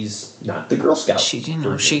Scout. She's not the Girl Scout. She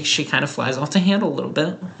kind of flies off the handle a little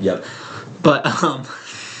bit. Yep. But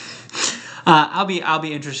I'll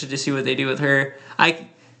be interested to see what they do with her. I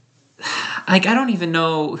don't even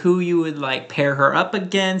know who you would like pair her up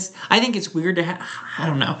against. I think it's weird to I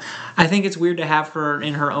don't know. I think it's weird to have her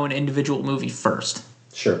in her own individual movie first.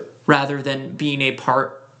 Sure. Rather than being a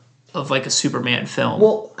part of like a Superman film.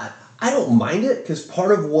 Well, I don't mind it because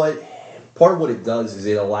part of what it does is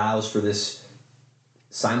it allows for this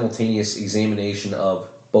simultaneous examination of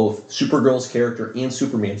both Supergirl's character and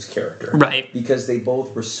Superman's character. Right. Because they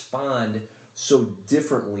both respond so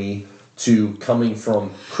differently to coming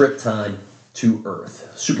from Krypton to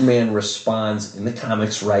Earth. Superman responds in the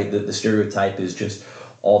comics, right, that the stereotype is just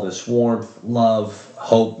all this warmth, love,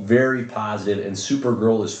 hope, very positive, and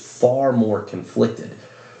Supergirl is far more conflicted.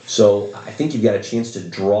 So I think you've got a chance to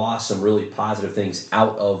draw some really positive things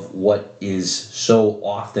out of what is so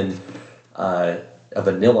often a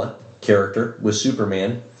vanilla character with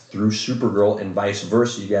Superman through Supergirl and vice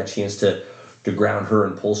versa. You've got a chance to ground her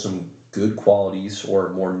and pull some good qualities or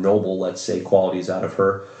more noble, let's say, qualities out of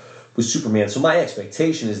her with Superman. So my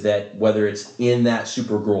expectation is that whether it's in that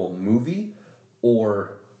Supergirl movie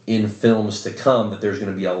or in films to come, that there's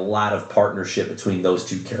going to be a lot of partnership between those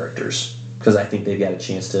two characters. Because I think they've got a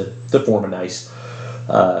chance to form a nice,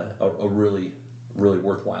 a really, really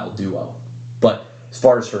worthwhile duo. But as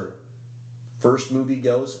far as her first movie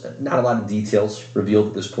goes, not a lot of details revealed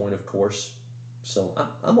at this point, of course. So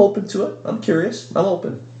I'm open to it. I'm curious. I'm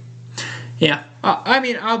open. Yeah. I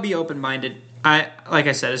mean, I'll be open-minded. Like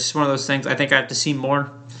I said, it's just one of those things. I think I have to see more.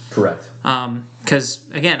 Correct. Because,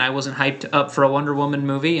 again, I wasn't hyped up for a Wonder Woman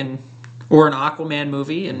movie or an Aquaman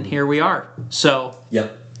movie, and here we are. So...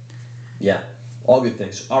 Yep. Yeah, all good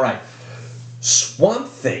things. All right. Swamp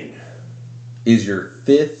Thing is your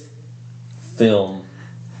fifth film.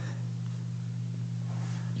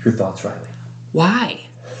 Your thoughts, Riley? Why?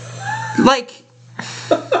 Like,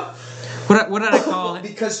 what did I call it?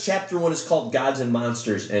 Because chapter 1 is called Gods and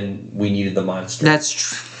Monsters, and we needed the monster. That's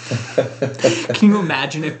true. Can you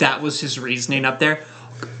imagine if that was his reasoning up there?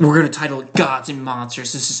 We're going to title it Gods and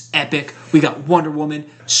Monsters. This is epic. We got Wonder Woman.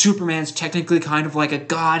 Superman's technically kind of like a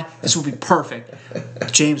god. This will be perfect.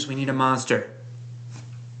 James, we need a monster.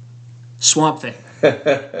 Swamp Thing.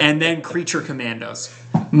 And then Creature Commandos.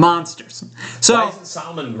 Monsters. So why isn't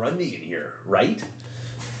Solomon Grundy in here, right?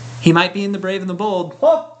 He might be in The Brave and the Bold.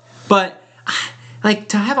 Huh. But, like,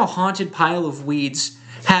 to have a haunted pile of weeds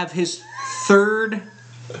have his third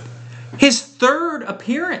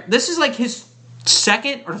appearance. This is like his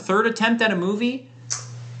second or third attempt at a movie.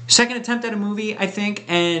 Second attempt at a movie, I think,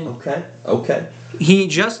 and okay. He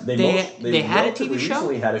just they had a TV show.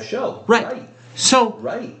 Recently had a show, right? So,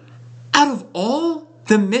 right. Out of all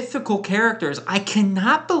the mythical characters, I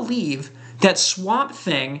cannot believe that Swamp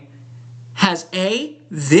Thing has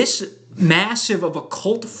this massive of a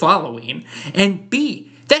cult following, and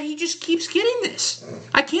B, that he just keeps getting this.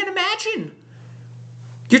 I can't imagine.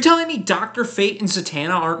 You're telling me Dr. Fate and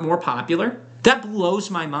Zatanna aren't more popular? That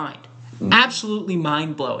blows my mind. Absolutely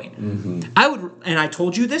mind-blowing. Mm-hmm. And I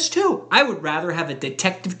told you this too, I would rather have a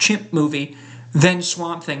Detective Chimp movie than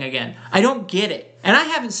Swamp Thing again. I don't get it. And I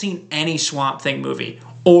haven't seen any Swamp Thing movie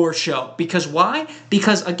or show. Because why?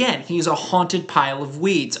 Because, again, he's a haunted pile of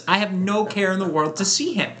weeds. I have no care in the world to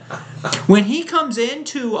see him. When he comes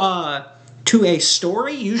into to a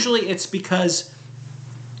story, usually it's because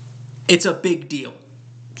it's a big deal.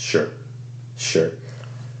 Sure.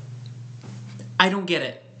 I don't get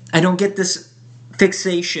it. I don't get this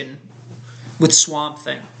fixation with Swamp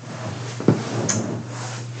Thing.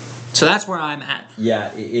 So that's where I'm at.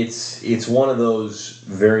 Yeah, it's one of those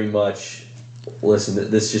very much. Listen,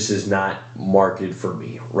 this just is not marketed for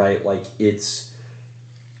me, right? Like if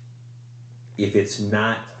it's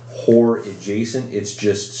not horror adjacent, it's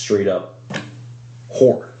just straight up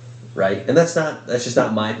horror, right? And that's just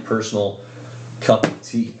not my personal cup of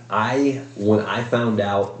tea. When I found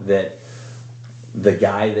out that the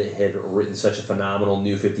guy that had written such a phenomenal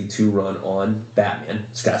New 52 run on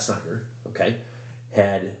Batman, Scott Snyder, okay,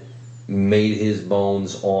 had made his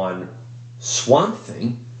bones on Swamp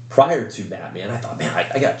Thing prior to Batman, I thought, man,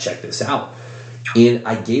 I gotta check this out. And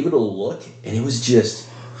I gave it a look, and it's just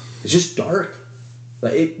dark.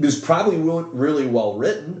 Like, it was probably really well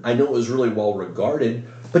written. I know it was really well regarded,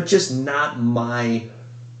 but just not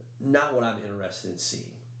what I'm interested in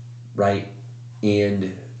seeing, right?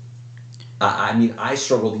 And I mean, I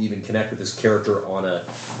struggle to even connect with this character on a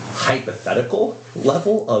hypothetical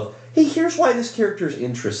level of, hey, here's why this character is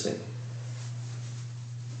interesting.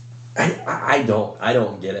 I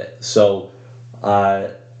don't get it. So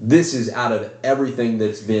this is, out of everything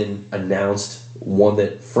that's been announced, one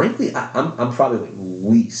that frankly I'm probably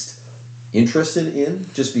least interested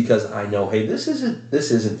in, just because I know, hey, this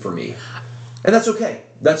isn't for me, and that's okay.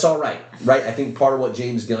 That's all right, right? I think part of what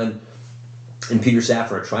James Gunn and Peter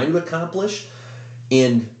Safran are trying to accomplish,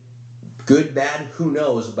 and good, bad, who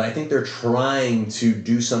knows, but I think they're trying to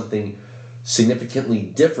do something significantly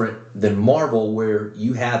different than Marvel, where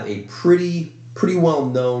you have a pretty well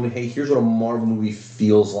known, hey, here's what a Marvel movie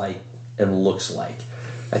feels like and looks like.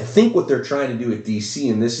 I think what they're trying to do with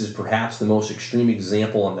DC, and this is perhaps the most extreme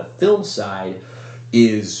example on the film side,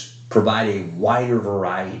 is provide a wider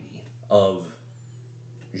variety of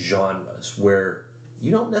genres where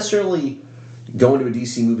you don't necessarily go into a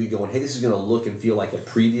DC movie going, hey, this is going to look and feel like a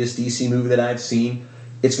previous DC movie that I've seen.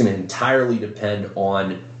 It's going to entirely depend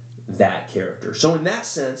on that character. So in that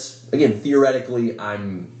sense, again, theoretically,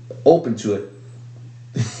 I'm open to it.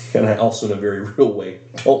 And I also, in a very real way,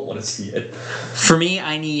 don't want to see it. For me,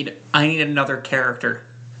 I need another character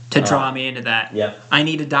to draw me into that. Yep. I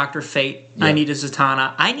need a Dr. Fate. Yep. I need a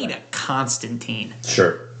Zatanna. I need a Constantine.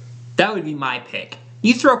 Sure. That would be my pick.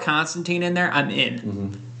 You throw Constantine in there, I'm in.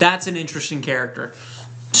 Mm-hmm. That's an interesting character.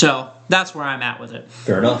 So that's where I'm at with it.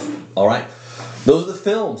 Fair enough. All right. Those are the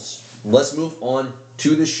films. Let's move on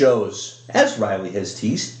to the shows. As Riley has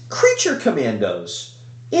teased, Creature Commandos.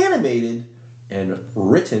 Animated and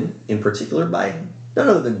written, in particular, by none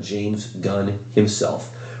other than James Gunn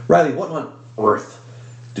himself. Riley, what on earth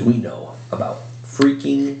do we know about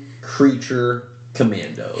freaking Creature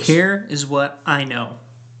Commandos? Here is what I know.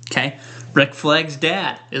 Okay? Rick Flagg's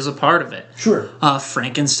dad is a part of it. Sure.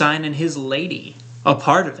 Frankenstein and his lady, a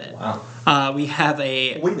part of it. Wow. We have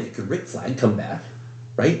a... Wait a minute, could Rick Flag come back?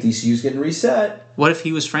 Right? DCU's getting reset. What if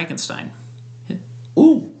he was Frankenstein?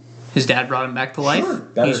 Ooh. His dad brought him back to life? Sure.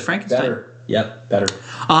 Better, he's Frankenstein. Better. Yep, better.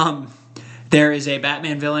 There is a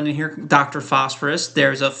Batman villain in here, Dr. Phosphorus.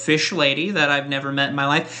 There's a fish lady that I've never met in my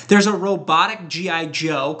life. There's a robotic G.I.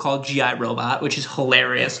 Joe called G.I. Robot, which is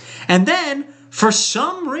hilarious. And then, for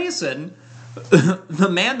some reason, the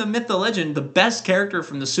man, the myth, the legend, the best character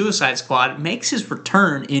from the Suicide Squad makes his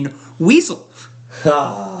return in Weasel.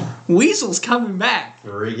 Weasel's coming back.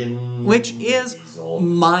 Friggin' which is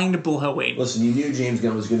mind-blowing. Listen, you knew James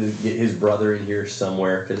Gunn was going to get his brother in here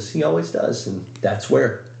somewhere, because he always does, and that's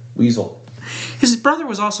where. Weasel. His brother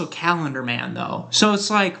was also Calendar Man, though. So it's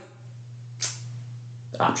like...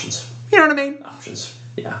 Options. You know what I mean? Options.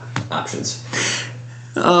 Yeah, options.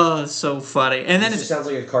 Oh, it's so funny. And then it just sounds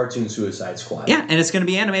like a cartoon Suicide Squad. Yeah, and it's going to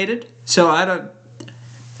be animated. So I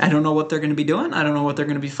don't know what they're going to be doing. I don't know what they're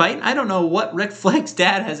going to be fighting. I don't know what Rick Flagg's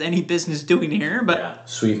dad has any business doing here. But yeah,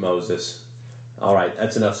 sweet Moses. All right,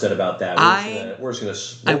 that's enough said about that. We're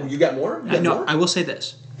just going to... You got more? No, I will say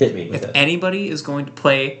this. Hit me with it. If anybody is going to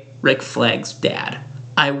play Rick Flagg's dad,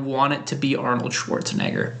 I want it to be Arnold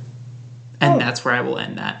Schwarzenegger. And that's where I will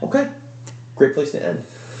end that. Okay. Great place to end.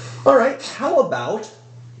 All right, how about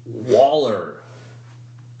Waller?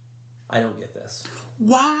 I don't get this.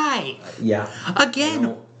 Why? Yeah.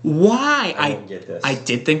 Again, why? I don't get this. I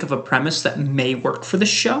did think of a premise that may work for the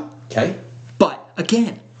show. Okay. But,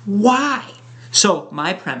 again, why? So,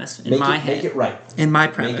 my premise in my head. Make it right. In my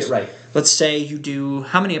premise. Make it right. Let's say you do...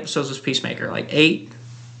 How many episodes was Peacemaker? Like 8?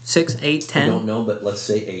 6? 8? 10? I don't know, but let's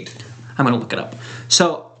say 8. I'm going to look it up.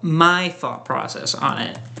 So, my thought process on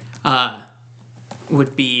it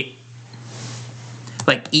would be...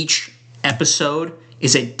 Like, each episode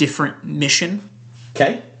is a different mission.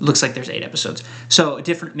 Okay. Looks like there's 8 episodes. So, a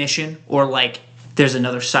different mission, or like There's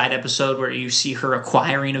another side episode where you see her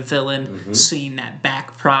acquiring a villain, seeing that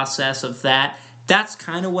back process of that. That's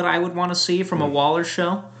kind of what I would want to see from a Waller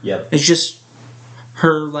show. Yep. It's just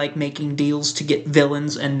her like making deals to get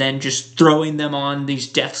villains and then just throwing them on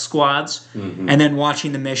these death squads and then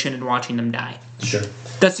watching the mission and watching them die. Sure.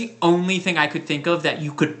 That's the only thing I could think of that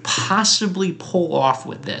you could possibly pull off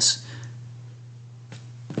with this.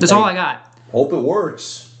 That's all I got. Hope it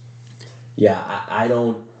works. Yeah, I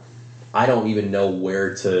don't even know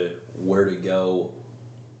where to go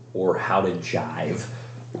or how to jive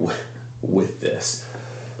with this.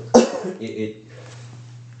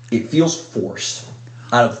 It feels forced.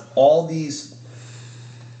 Out of all these,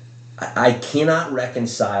 I cannot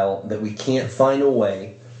reconcile that we can't find a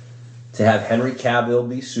way to have Henry Cavill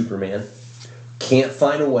be Superman. Can't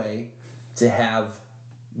find a way to have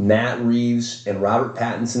Matt Reeves and Robert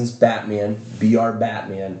Pattinson's Batman be our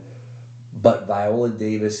Batman, but Viola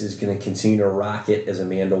Davis is going to continue to rock it as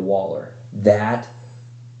Amanda Waller. That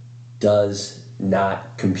does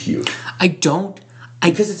not compute.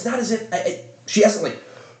 Because it's not as if she hasn't like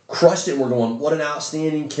crushed it and we're going, what an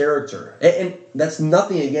outstanding character. And that's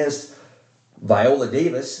nothing against Viola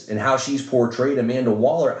Davis and how she's portrayed Amanda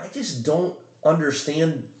Waller. I just don't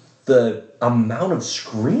understand the amount of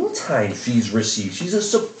screen time she's received. She's a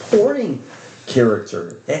supporting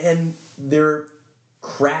character. And they're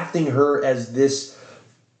crafting her as this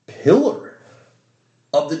pillar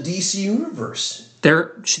of the DC universe.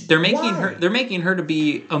 They're making her to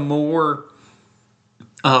be a more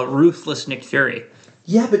ruthless Nick Fury.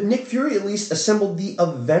 Yeah, but Nick Fury at least assembled the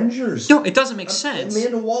Avengers. No, it doesn't make sense.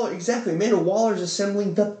 Amanda Waller, exactly. Amanda Waller's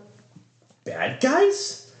assembling the bad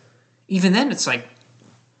guys? Even then, it's like,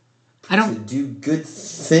 I don't... To do good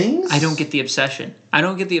things? I don't get the obsession. I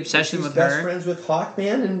don't get the obsession with her. She's best friends with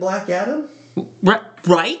Hawkman and Black Adam?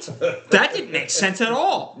 Right? That didn't make sense at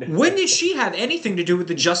all. When did she have anything to do with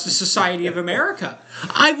the Justice Society of America?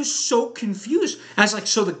 I was so confused. I was like,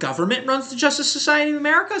 so the government runs the Justice Society of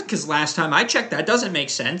America? Because last time I checked, that doesn't make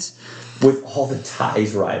sense. With all the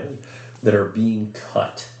ties, Riley, that are being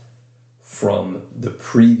cut from the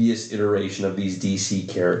previous iteration of these DC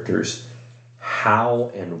characters,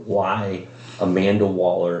 how and why Amanda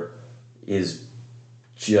Waller is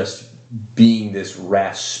just being this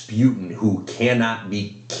Rasputin who cannot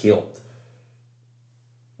be killed.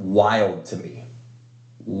 Wild to me.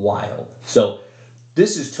 Wild. So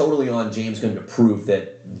this is totally on James Gunn to prove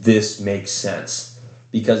that this makes sense.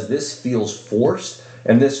 Because this feels forced,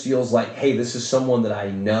 and this feels like, hey, this is someone that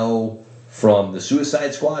I know from the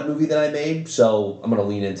Suicide Squad movie that I made, so I'm going to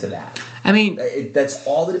lean into that. I mean... that's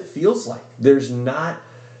all that it feels like. There's not...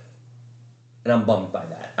 And I'm bummed by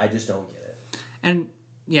that. I just don't get it. And...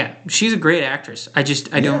 yeah, she's a great actress. I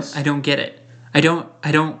don't get it. I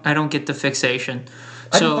don't get the fixation.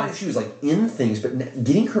 I didn't find she was like in things, but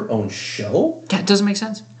getting her own show? Yeah, it doesn't make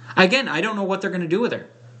sense. Again, I don't know what they're going to do with her.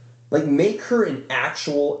 Like, make her an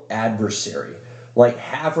actual adversary. Like,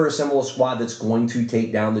 have her assemble a squad that's going to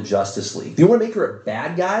take down the Justice League. If you want to make her a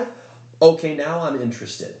bad guy, okay, now I'm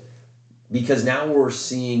interested. Because now we're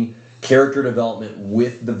seeing character development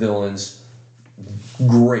with the villains.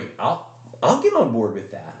 Great. I'll get on board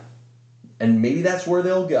with that. And maybe that's where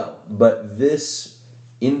they'll go. But this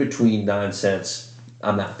in-between nonsense,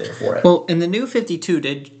 I'm not there for it. Well, in the New 52,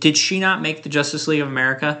 did she not make the Justice League of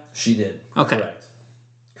America? She did. Okay.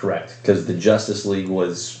 Correct. Because the Justice League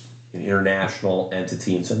was an international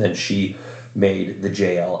entity, and so then she made the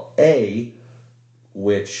JLA,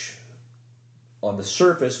 which on the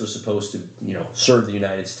surface was supposed to, serve the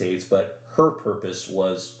United States, but her purpose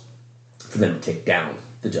was for them to take down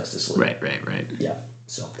the Justice League. Right. Yeah.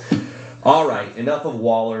 So, all right. Enough of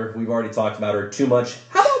Waller. We've already talked about her too much.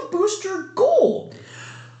 How about Booster Gold?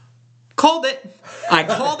 Called it. I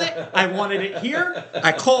called it. I wanted it here.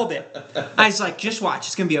 I called it. I was like, just watch.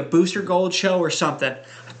 It's going to be a Booster Gold show or something.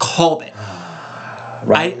 I called it.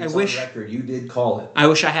 Right. I wish. On record, you did call it. I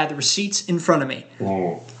wish I had the receipts in front of me.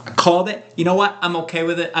 I called it. You know what? I'm okay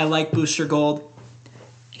with it. I like Booster Gold.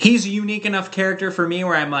 He's a unique enough character for me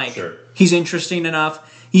where I'm like, sure. He's interesting enough.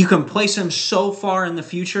 You can place him so far in the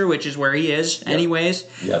future, which is where he is anyways,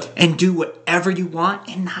 and do whatever you want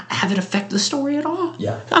and not have it affect the story at all.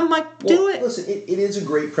 Yeah. I'm like, do it. Listen, it is a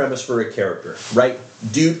great premise for a character, right?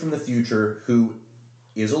 Dude from the future who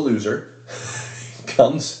is a loser,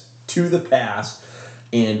 comes to the past,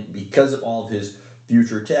 and because of all of his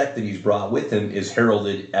future tech that he's brought with him is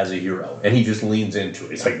heralded as a hero. And he just leans into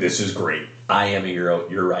it. He's like, this is great. I am a hero.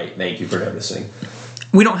 You're right. Thank you for noticing.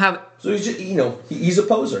 We don't have... So he's just, he's a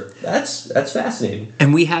poser. That's fascinating.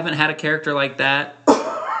 And we haven't had a character like that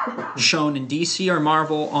shown in DC or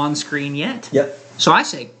Marvel on screen yet. Yep. So I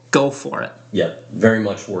say, Go for it. Yeah, very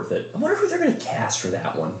much worth it. I wonder who they're going to cast for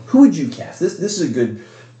that one. Who would you cast? This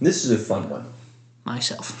is a fun one.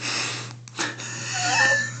 Myself.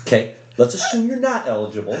 Okay, let's assume you're not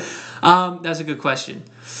eligible. That's a good question.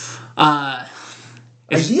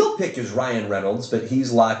 Ideal pick is Ryan Reynolds, but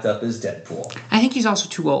he's locked up as Deadpool. I think he's also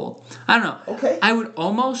too old. I don't know. Okay. I would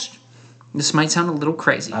almost. This might sound a little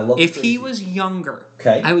crazy. I love if crazy. he was younger,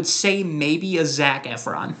 Okay. I would say maybe a Zac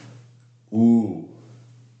Efron. Ooh.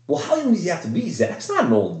 Well, how young does he have to be? Zach's not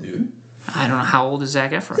an old dude. I don't know how old is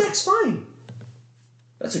Zac Efron. Zach's fine.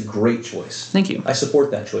 That's a great choice. Thank you. I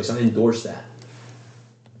support that choice. I endorse that.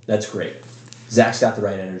 That's great. Zach's got the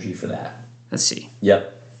right energy for that. Let's see.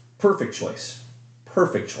 Yep. Perfect choice.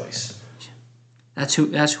 Perfect choice. That's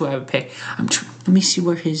who I would pick. Let me see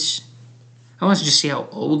where his. I want to just see how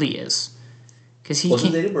old he is, because he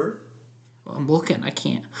Wasn't can't. Date of birth? Well, I'm looking. I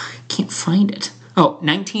can't find it. Oh,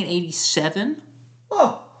 1987.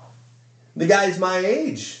 Oh, the guy's my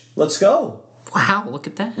age. Let's go. Wow, look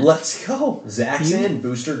at that. Let's go. Zach's in.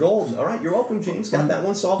 Booster Gold. All right, you're welcome, James. Got that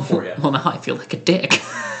one solved for you. Well, now I feel like a dick.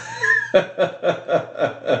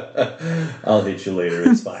 I'll hit you later.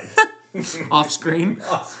 It's fine. Off screen.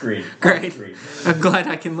 Off screen. Great. Off screen. I'm glad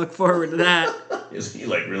I can look forward to that. Is he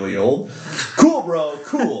like really old? Cool, bro.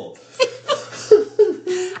 Cool.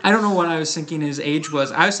 I don't know what I was thinking his age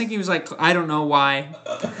was. I was thinking he was like, I don't know why.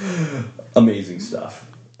 Amazing stuff.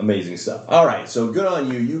 Amazing stuff. All right, so good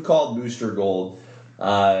on you. You called Booster Gold.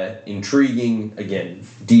 Intriguing. Again,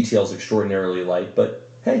 details extraordinarily light, but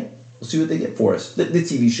hey, we'll see what they get for us. The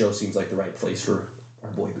TV show seems like the right place for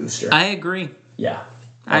our boy Booster. I agree. Yeah.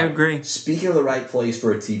 I agree. Speaking of the right place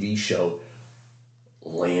for a TV show,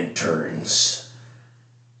 Lanterns.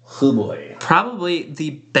 Oh boy. Probably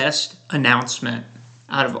the best announcement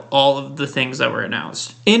out of all of the things that were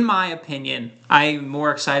announced. In my opinion, I'm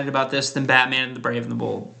more excited about this than Batman and the Brave and the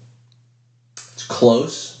Bold. It's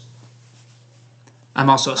close. I'm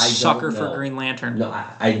also a I don't sucker for know. Green Lantern. No,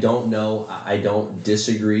 I don't know. I don't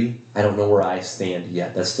disagree. I don't know where I stand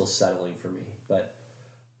yet. That's still settling for me. But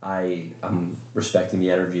I'm respecting the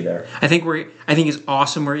energy there. I think it's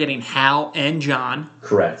awesome we're getting Hal and John.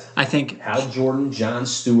 Correct. I think Hal Jordan, John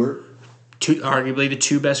Stewart, arguably the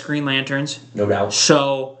two best Green Lanterns. no doubt.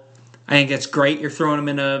 So I think it's great you're throwing them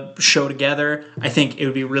in a show together. I think it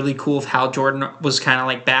would be really cool if Hal Jordan was kind of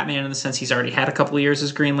like Batman in the sense he's already had a couple of years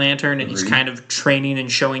as Green Lantern and he's Agreed. kind of training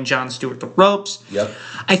and showing John Stewart the ropes. Yep.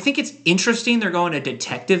 I think it's interesting they're going a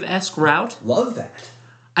detective-esque route. Love that.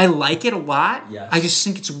 I like it a lot. Yes. I just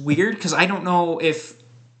think it's weird because I don't know if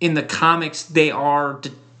in the comics they are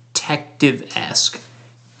detective-esque,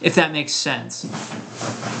 if that makes sense.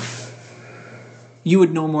 You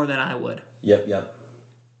would know more than I would. Yep.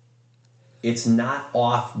 It's not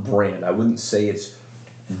off-brand. I wouldn't say it's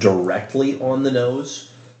directly on the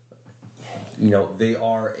nose. You know, they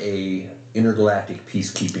are a intergalactic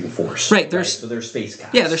peacekeeping force. Right, So they're space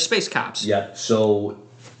cops. Yeah, they're space cops. Yeah, so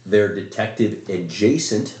they're detective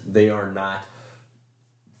adjacent. They are not,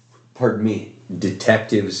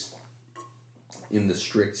 detectives in the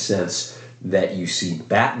strict sense that you see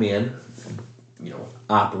Batman,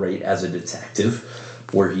 operate as a detective,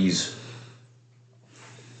 where he's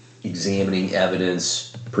examining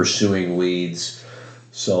evidence, pursuing leads.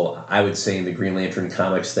 So I would say in the Green Lantern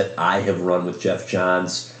comics that I have run with Jeff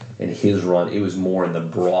Johns and his run, it was more in the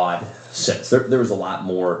broad sense. There was a lot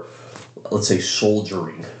more, let's say,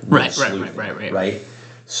 soldiering. Right.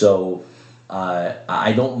 So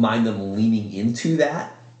I don't mind them leaning into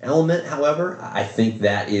that element, however. I think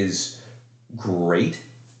that is great.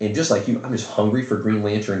 And just like you, I'm just hungry for Green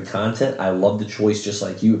Lantern content. I love the choice, just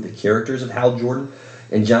like you, of the characters of Hal Jordan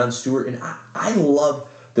and John Stewart. And I love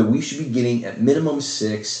that we should be getting at minimum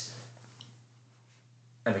 6.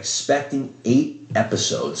 I'm expecting 8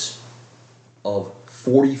 episodes of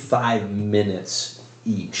 45 minutes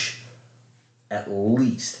each. At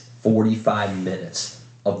least 45 minutes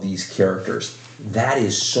of these characters. That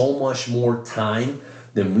is so much more time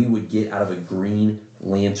than we would get out of a Green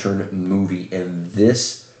Lantern movie. And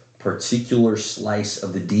this particular slice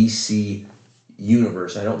of the DC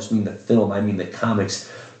universe, I don't just mean the film, I mean the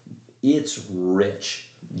comics, it's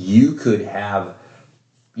rich. You could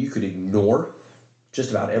ignore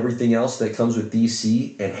just about everything else that comes with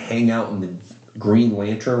DC and hang out in the Green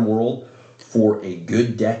Lantern world for a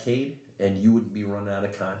good decade, and you wouldn't be running out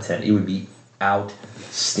of content. It would be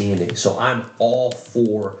outstanding. So I'm all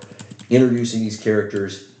for introducing these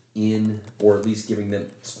characters in, or at least giving them,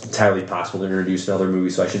 it's entirely possible to introduce another movie,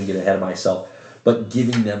 so I shouldn't get ahead of myself, but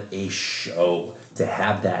giving them a show to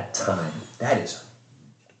have that time. That is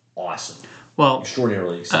awesome. Well,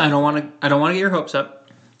 Extraordinarily exciting. I don't want to get your hopes up.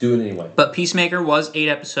 Do it anyway. But Peacemaker was 8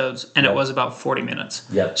 episodes, and Right. it was about 40 minutes.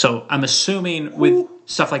 Yep. So I'm assuming with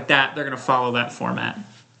stuff like that, they're going to follow that format.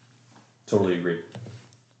 Totally agree.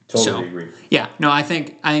 Yeah, no, I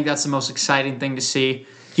think that's the most exciting thing to see.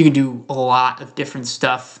 You can do a lot of different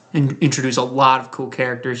stuff and introduce a lot of cool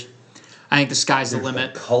characters. I think the sky's the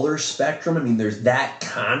limit. The color spectrum. I mean, there's that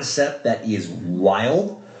concept that is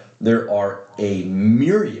wild. There are a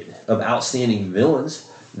myriad of outstanding villains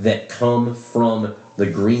that come from the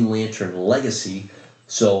Green Lantern legacy.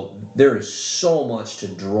 So there is so much to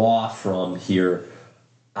draw from here.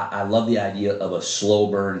 I love the idea of a slow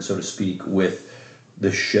burn, so to speak, with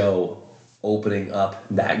the show opening up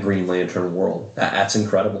that Green Lantern world. That's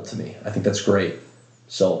incredible to me. I think that's great.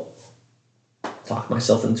 So, talk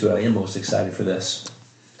myself into it. I am most excited for this.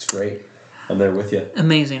 It's great. I'm there with you.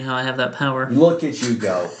 Amazing how I have that power. Look at you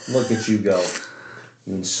go. Look at you go.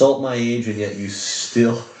 You insult my age, and yet you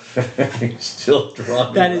still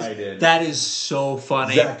draw me right in. That is so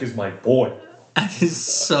funny. Zach is my boy. That is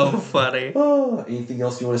so funny. Oh, anything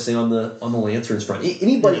else you want to say on the Lanterns front?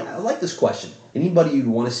 Anybody? I like this question. Anybody you'd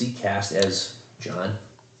want to see cast as John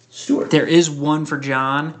Stewart? There is one for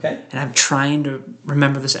John, Okay. and I'm trying to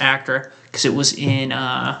remember this actor because it was in.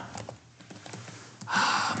 Oh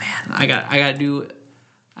man, I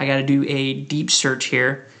gotta do a deep search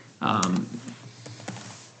here.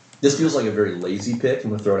 This feels like a very lazy pick.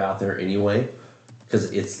 I'm gonna throw it out there anyway because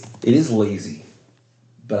it is lazy,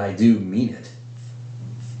 but I do mean it.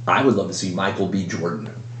 I would love to see Michael B. Jordan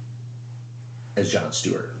as John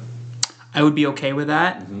Stewart. I would be okay with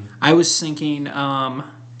that. Mm-hmm. I was thinking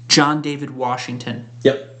John David Washington,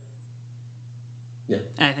 Yep.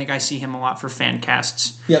 and I think I see him a lot for fan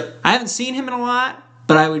casts. Yep. I haven't seen him in a lot,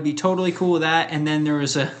 but I would be totally cool with that. And then there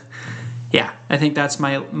was I think that's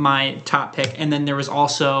my top pick. And then there was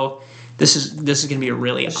also this is going to be a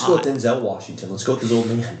really Let's go with odd Denzel Washington. Let's go with this old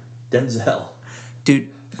man, Denzel.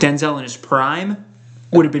 dude. Denzel in his prime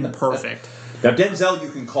would have been perfect. Now Denzel, you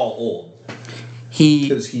can call old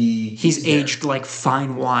because He's there. aged like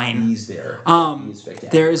fine wine. He's there. He's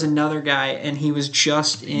spectacular. There is another guy, and he was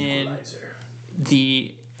just in Equalizer.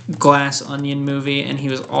 the Glass Onion movie, and he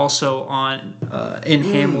was also on in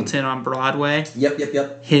Hamilton on Broadway.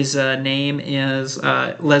 Yep. His name is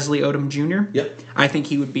Leslie Odom Jr. Yep. I think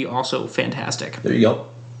he would be also fantastic. There you go.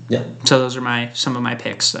 Yeah. So those are some of my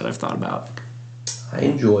picks that I've thought about. I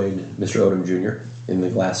enjoyed Mr. Odom Jr. in the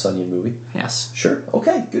Glass Onion movie. Yes. Sure.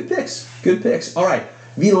 Okay. Good picks. Good picks. All right.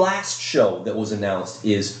 The last show that was announced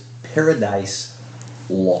is Paradise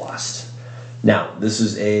Lost. Now, this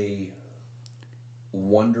is a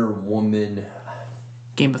Wonder Woman.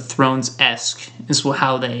 Game of Thrones-esque is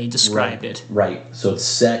how they described it. Right. So it's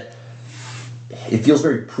set. It feels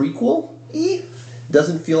very prequel-y.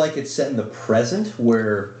 Doesn't feel like it's set in the present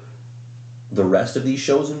where the rest of these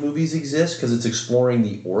shows and movies exist because it's exploring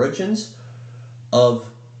the origins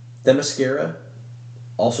of Themyscira,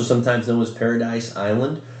 also sometimes known as Paradise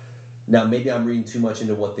Island. Now, maybe I'm reading too much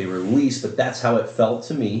into what they released, but that's how it felt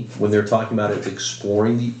to me when they're talking about it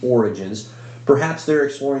exploring the origins. Perhaps they're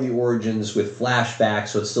exploring the origins with flashbacks,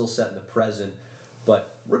 so it's still set in the present.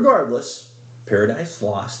 But regardless, Paradise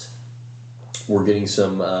Lost. We're getting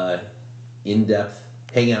some in-depth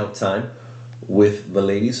hangout time with the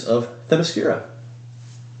ladies of Themyscira.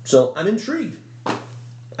 So I'm intrigued.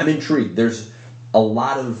 There's a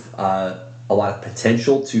lot of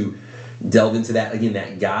potential to delve into that, again,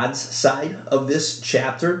 that God's side of this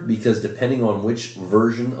chapter, because depending on which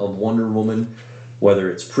version of Wonder Woman,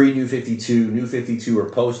 whether it's pre-New 52, New 52, or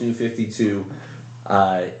post-New 52,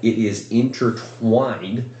 it is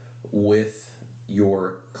intertwined with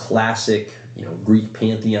your classic, Greek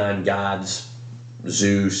pantheon gods,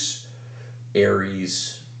 Zeus,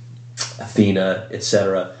 Ares, Athena,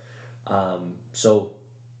 etc. So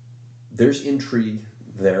there's intrigue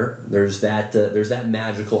there. There's that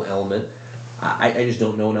magical element. I just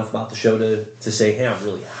don't know enough about the show to say, hey, I'm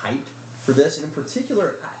really hyped for this. And in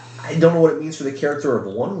particular, I don't know what it means for the character of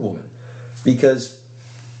Wonder Woman, because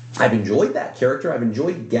I've enjoyed that character. I've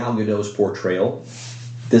enjoyed Gal Gadot's portrayal.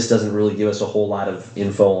 This doesn't really give us a whole lot of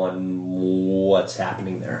info on what's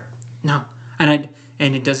happening there. No, and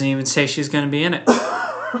it doesn't even say she's going to be in it,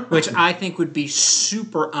 which I think would be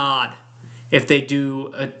super odd if they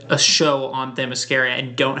do a show on Themyscira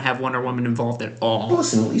and don't have Wonder Woman involved at all. Well,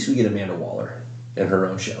 listen, at least we get Amanda Waller in her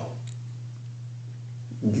own show.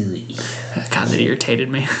 God, that irritated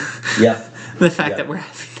me. Yeah. The fact that we're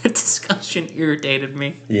having that discussion irritated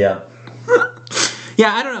me. Yeah.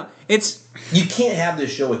 Yeah, I don't know. You can't have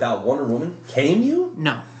this show without Wonder Woman, can you?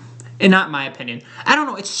 No. And not my opinion. I don't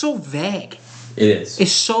know. It's so vague. It is.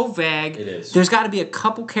 It's so vague. It is. There's got to be a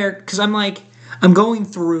couple characters, because I'm like, I'm going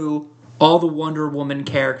through all the Wonder Woman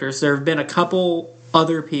characters. There have been a couple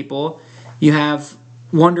other people. You have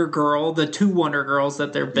Wonder Girl, the two Wonder Girls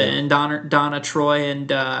that there have been, Donna Troy and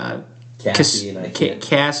Cassie, and I can't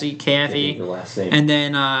Kathy. think of her last name. And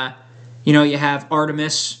then you have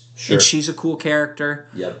Artemis, Sure. and she's a cool character.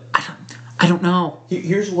 Yep. I don't know.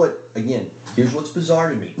 Here's what's bizarre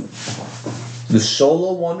to me. The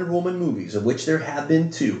solo Wonder Woman movies, of which there have been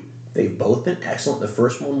two, they've both been excellent. The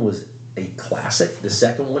first one was a classic. The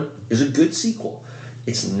second one is a good sequel.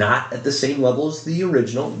 It's not at the same level as the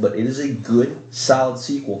original, but it is a good, solid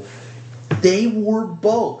sequel. They were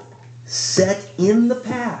both set in the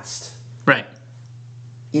past. Right.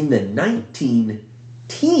 In the 19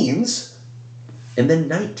 teens, and then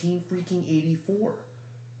 1984.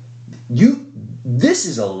 This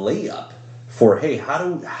is a layup for, hey, how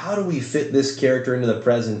do we fit this character into the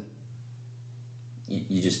present?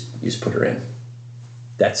 You just put her in.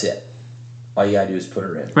 That's it. All you gotta do is put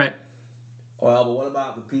her in. Right. Well, but what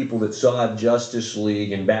about the people that saw Justice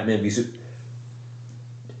League and Batman v Superman?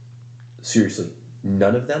 Seriously,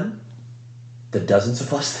 none of them, the dozens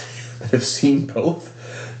of us that have seen both,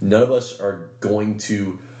 none of us are going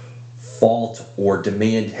to fault or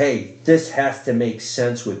demand, hey, this has to make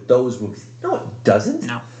sense with those movies. No, it doesn't.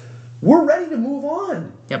 No. We're ready to move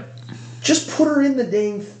on. Yep. Just put her in the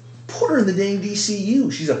dang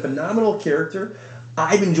DCU. She's a phenomenal character.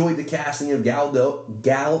 I've enjoyed the casting of Gal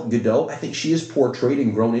Gadot. I think she has portrayed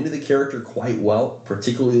and grown into the character quite well,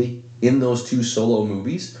 particularly in those two solo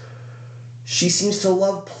movies. She seems to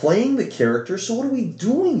love playing the character, so what are we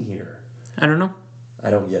doing here? I don't know.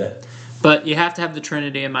 I don't get it. But you have to have the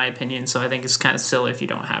Trinity, in my opinion, so I think it's kind of silly if you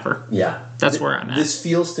don't have her. Yeah. That's where I'm at. This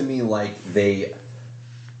feels to me like they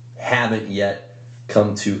haven't yet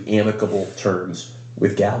come to amicable terms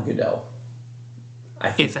with Gal Gadot.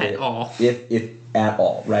 I think If at all. If at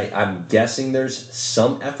all, right? I'm guessing there's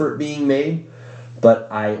some effort being made, but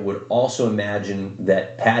I would also imagine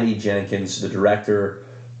that Patty Jenkins, the director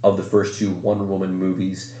of the first two Wonder Woman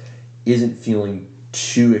movies, isn't feeling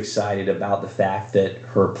too excited about the fact that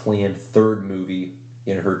her planned third movie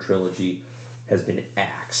in her trilogy has been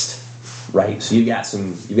axed, right? So you've got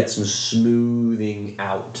some smoothing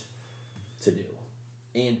out to do.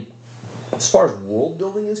 And as far as world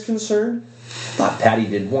building is concerned, I thought Patty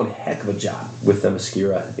did one heck of a job with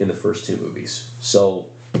Themyscira in the first two movies. So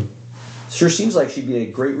sure seems like she'd be a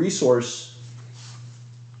great resource.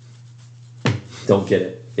 Don't get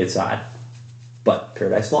it. It's odd. But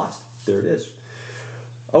Paradise Lost. There it is.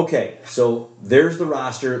 Okay, so there's the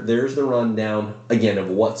roster, there's the rundown, again, of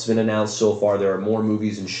what's been announced so far. There are more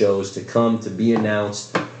movies and shows to come, to be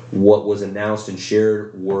announced. What was announced and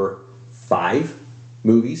shared were 5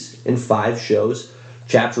 movies and 5 shows.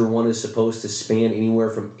 Chapter 1 is supposed to span anywhere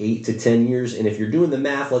from 8 to 10 years, and if you're doing the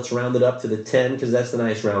math, let's round it up to the 10, because that's the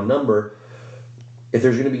nice round number. If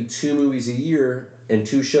there's going to be 2 movies a year and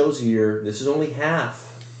 2 shows a year, this is only half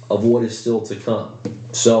of what is still to come.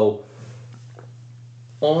 So,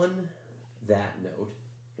 on that note,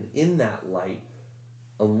 and in that light,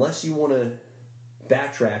 unless you want to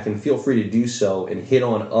backtrack, and feel free to do so, and hit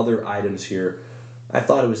on other items here, I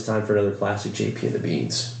thought it was time for another classic JP and the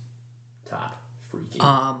Beans. Top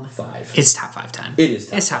freaking 5. It's top 5 time. It is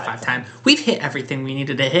top 5 time. We've hit everything we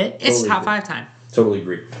needed to hit. It's Totally top agree. 5 time. Totally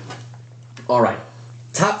agree. All right.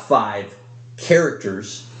 Top 5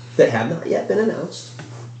 characters that have not yet been announced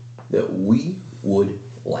that we would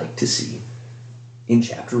like to see in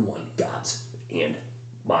Chapter 1, Gods and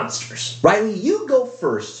Monsters. Riley, you go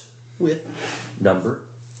first with number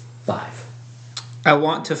 5. I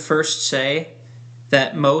want to first say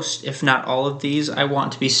that most, if not all of these, I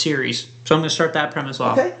want to be series. So I'm going to start that premise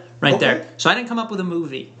off right there. So I didn't come up with a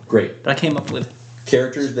movie. Great. But I came up with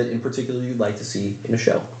Characters that in particular you'd like to see in a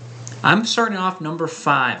show. I'm starting off number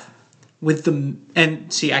 5 with the,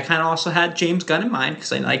 and see, I kind of also had James Gunn in mind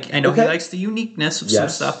because I know he likes the uniqueness of some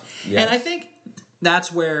stuff, and I think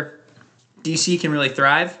that's where DC can really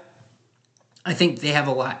thrive. I think they have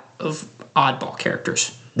a lot of oddball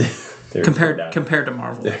characters compared to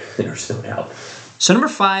Marvel. There's no doubt. So number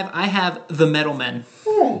 5, I have the Metal Men.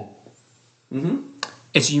 Mm-hmm.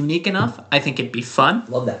 It's unique enough. I think it'd be fun.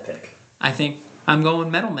 Love that pick. I think I'm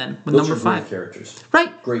going Metal Men with Those number are great 5. characters.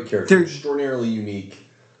 Right. Great characters. They're extraordinarily unique.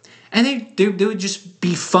 And they would just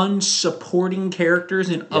be fun supporting characters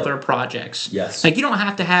in other projects. Yes. Like, you don't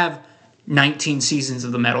have to have 19 seasons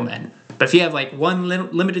of the Metal Men. But if you have, like, one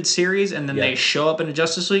limited series and then they show up in a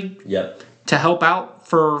Justice League to help out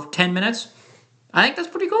for 10 minutes, I think that's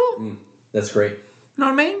pretty cool. That's great. You know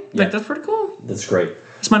what I mean? Yeah. Like, that's pretty cool. That's great.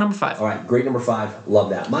 It's my number 5. All right, great number 5.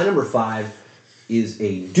 Love that. My number 5 is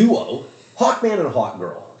a duo, Hawkman and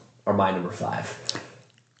Hawkgirl. are my number 5.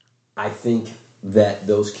 I think that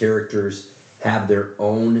those characters have their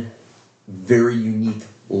own very unique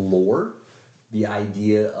lore. The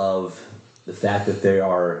idea of the fact that they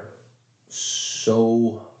are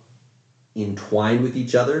so entwined with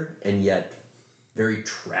each other and yet very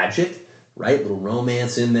tragic, right? Little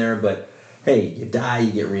romance in there, but hey, you die,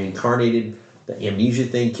 you get reincarnated, the amnesia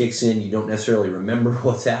thing kicks in, you don't necessarily remember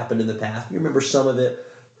what's happened in the past, you remember some of it.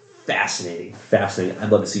 Fascinating. I'd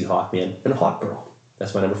love to see Hawkman and Hawkgirl.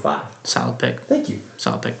 That's my number 5. Solid pick. Thank you.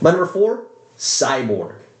 Solid pick. My number 4,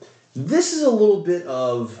 Cyborg. This is a little bit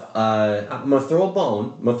of, I'm going to throw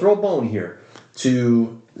a bone here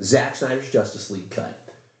to Zack Snyder's Justice League cut.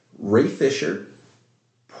 Ray Fisher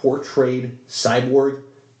portrayed Cyborg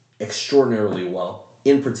extraordinarily well,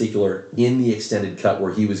 in particular in the extended cut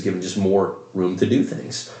where he was given just more room to do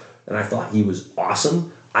things. And I thought he was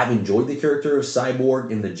awesome. I've enjoyed the character of Cyborg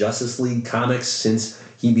in the Justice League comics since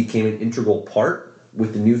he became an integral part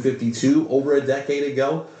with the New 52 over a decade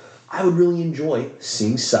ago. I would really enjoy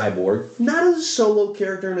seeing Cyborg, not as a solo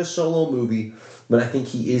character in a solo movie, but I think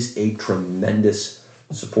he is a tremendous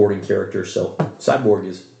supporting character. So Cyborg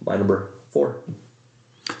is my number 4.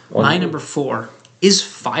 My number 4 is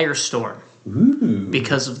Firestorm. Ooh.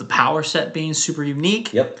 Because of the power set being super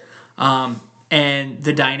unique. Yep. And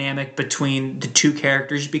the dynamic between the two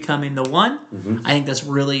characters becoming the one. Mm-hmm. I think that's a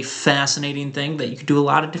really fascinating thing that you could do a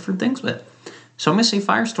lot of different things with. So I'm going to say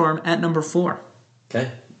Firestorm at number 4. Okay.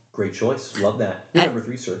 Great choice. Love that. Your number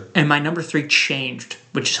 3, sir. And my number 3 changed,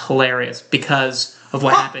 which is hilarious because of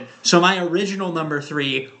what happened. So my original number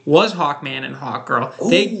 3 was Hawkman and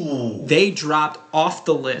Hawkgirl. They dropped off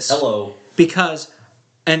the list. Hello. Because...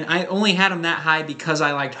 And I only had him that high because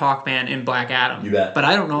I liked Hawkman in Black Adam. You bet. But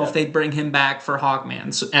I don't know if they'd bring him back for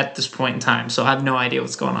Hawkman at this point in time. So I have no idea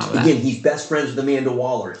what's going on with that. Again, he's best friends with Amanda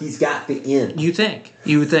Waller. He's got the in. You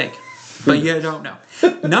would think. But you don't know.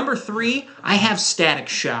 Number 3, I have Static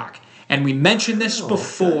Shock. And we mentioned this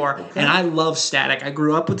before, okay. And I love Static. I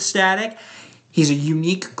grew up with Static. He's a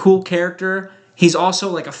unique, cool character. He's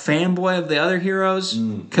also like a fanboy of the other heroes.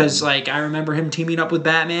 Because like I remember him teaming up with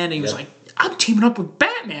Batman. And he was like, I'm teaming up with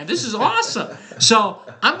Batman. This is awesome. So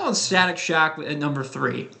I'm going Static Shock at number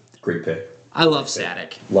 3. Great pick. I love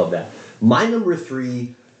Static. Love that. My number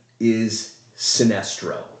 3 is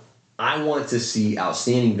Sinestro. I want to see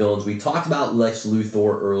outstanding villains. We talked about Lex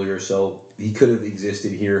Luthor earlier, so he could have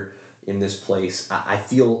existed here in this place. I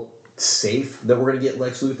feel safe that we're going to get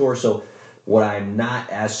Lex Luthor, so what I'm not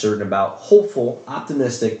as certain about, hopeful,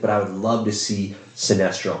 optimistic, but I would love to see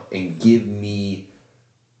Sinestro and give me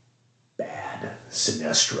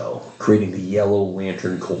Sinestro, creating the Yellow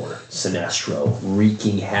Lantern Corps. Sinestro,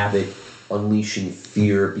 wreaking havoc, unleashing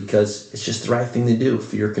fear, because it's just the right thing to do.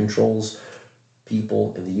 Fear controls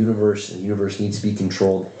people in the universe, and the universe needs to be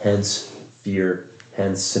controlled. Hence, fear.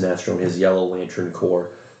 Hence, Sinestro and his Yellow Lantern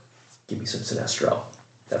Corps. Give me some Sinestro.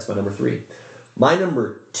 That's my number 3. My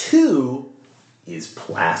number 2 is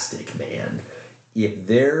Plastic Man. If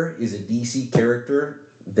there is a DC character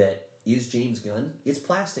that is James Gunn, it's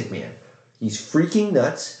Plastic Man. He's freaking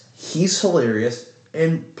nuts. He's hilarious.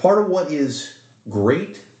 And part of what is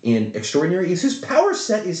great and extraordinary is his power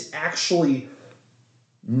set is actually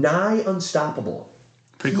nigh unstoppable.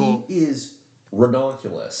 Pretty cool. He is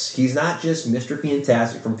redonkulous. He's not just Mr.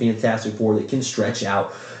 Fantastic from Fantastic Four that can stretch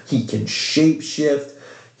out. He can shapeshift.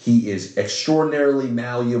 He is extraordinarily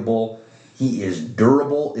malleable. He is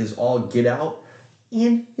durable as all get out.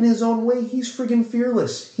 And in his own way, he's freaking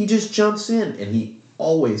fearless. He just jumps in, and he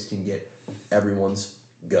always can get everyone's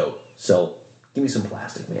goat. So, give me some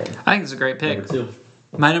Plastic Man. I think it's a great pick. Number 2.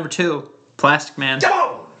 My number 2, Plastic Man.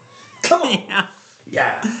 Come on!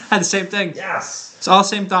 Yeah. I had the same thing. Yes! It's all the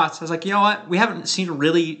same thoughts. I was like, you know what? We haven't seen a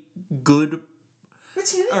really good...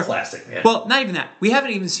 It's a Plastic Man. Well, not even that. We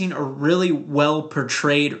haven't even seen a really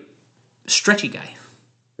well-portrayed stretchy guy.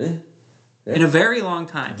 Yeah. In a very long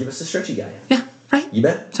time. Give us the stretchy guy. Yeah, right? You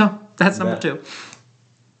bet. So, that's number 2.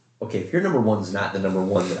 Okay, if your number 1's not the number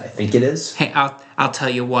 1 that I think it is... Hey, I'll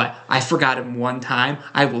tell you what. I forgot him one time.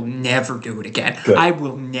 I will never do it again. Good. I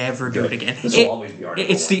will never do it again. This will always be our number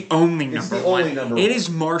 1. It's the only number 1. Only number 1. It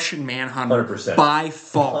is Martian Manhunter. 100%. By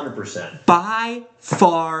far. 100%. By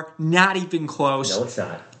far. Not even close. No, it's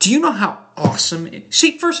not. Do you know how awesome it...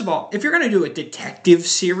 See, first of all, if you're going to do a detective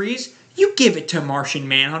series, you give it to Martian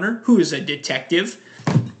Manhunter, who is a detective.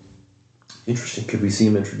 Interesting. Could we see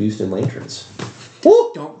him introduced in Lanterns?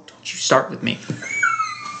 Woo! Don't you start with me.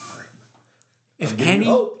 If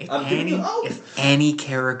any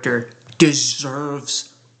character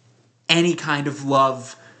deserves any kind of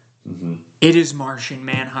love, it is Martian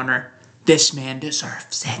Manhunter. This man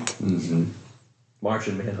deserves it.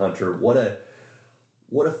 Martian Manhunter. What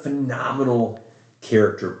a phenomenal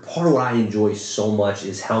character. Part of what I enjoy so much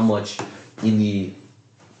is how much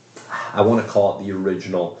I want to call it the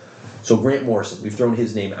original. So Grant Morrison, we've thrown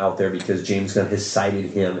his name out there because James Gunn has cited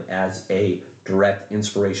him as a direct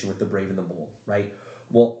inspiration with The Brave and the Bold, right?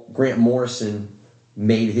 Well, Grant Morrison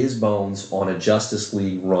made his bones on a Justice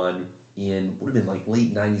League run in, would have been like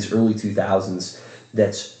late 90s, early 2000s.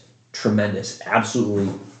 That's tremendous.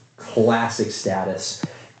 Absolutely classic status.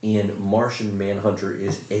 And Martian Manhunter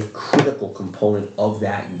is a critical component of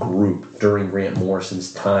that group during Grant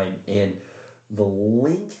Morrison's time. And the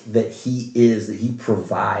link that he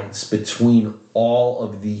provides between all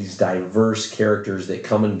of these diverse characters that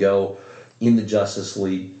come and go in the Justice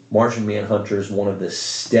League, Martian Manhunter is one of the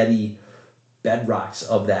steady bedrocks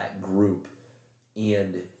of that group.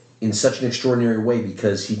 And in such an extraordinary way,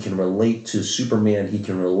 because he can relate to Superman, he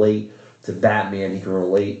can relate to Batman, he can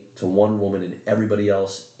relate to Wonder Woman and everybody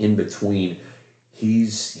else in between.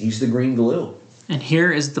 He's the green glue. And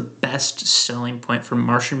here is the best selling point for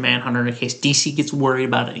Martian Manhunter in case DC gets worried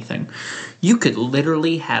about anything. You could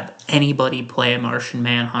literally have anybody play a Martian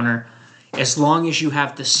Manhunter as long as you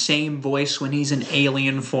have the same voice when he's in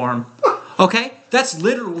alien form. Okay? That's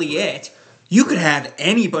literally it. You could have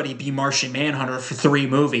anybody be Martian Manhunter for 3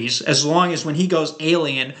 movies as long as when he goes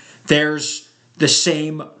alien, there's the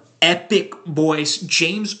same epic voice,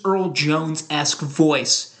 James Earl Jones-esque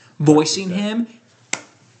voice, voicing him.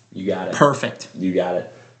 You got it. Perfect. You got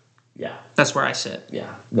it. Yeah. That's where I sit.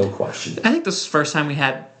 Yeah, no question. I think this is the first time we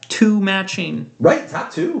had 2 matching. Right,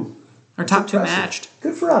 top 2. Our top 2 impressive. matched.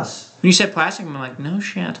 Good for us. When you said plastic, I'm like, no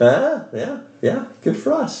shit. Yeah, good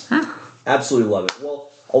for us. Absolutely love it.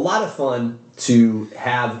 Well, a lot of fun to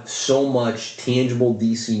have so much tangible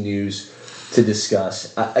DC news to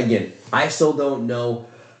discuss. Again, I still don't know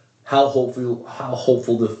how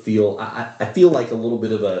hopeful to feel. I feel like a little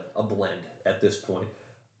bit of a blend at this point.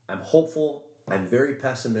 I'm hopeful. I'm very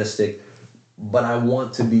pessimistic, but I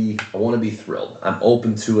want to be thrilled. I'm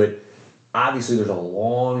open to it. Obviously, there's a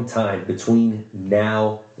long time between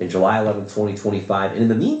now and July 11, 2025. And in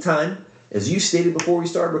the meantime, as you stated before we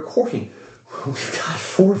started recording, we've got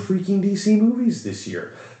 4 freaking DC movies this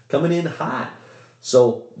year coming in hot.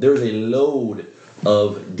 So there's a load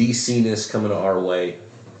of DC-ness coming our way.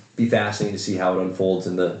 Be fascinating to see how it unfolds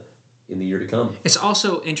in the year to come. It's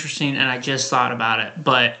also interesting, and I just thought about it,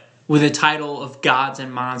 but with the title of Gods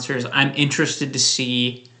and Monsters, I'm interested to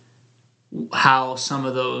see how some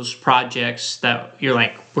of those projects that you're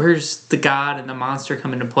like, where's the God and the monster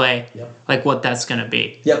come into play? Yep. Like what that's going to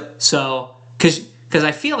be. Yep. So, because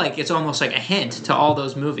I feel like it's almost like a hint to all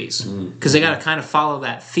those movies. Because they got to kind of follow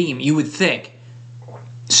that theme, you would think.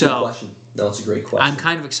 So, good question. No, it's a great question. I'm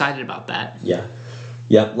kind of excited about that. Yeah.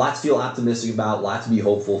 Yeah, lots to feel optimistic about, lots to be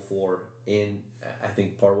hopeful for, and I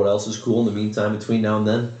think part of what else is cool in the meantime between now and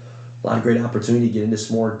then, a lot of great opportunity to get into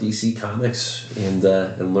some more DC comics and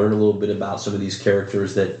learn a little bit about some of these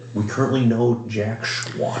characters that we currently know jack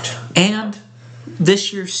squat. And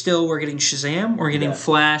this year still we're getting Shazam, we're getting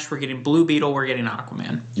Flash, we're getting Blue Beetle, we're getting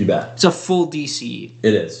Aquaman. You bet. It's a full DC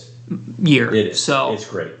It is. year. It is. So it's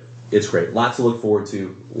great. It's great. Lots to look forward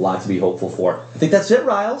to, a lot to be hopeful for. I think that's it,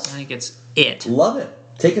 Riles. I think it's it. Love it.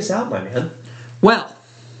 Take us out, my man. Well,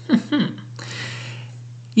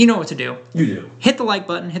 you know what to do. You do. Hit the like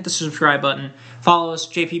button, hit the subscribe button, follow us,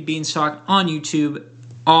 JP Beanstalk, on YouTube,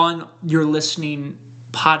 on your listening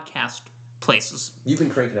podcast places. You've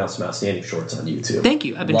been cranking out some outstanding shorts on YouTube. Thank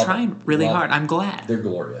you. I've been trying really hard. I'm glad. They're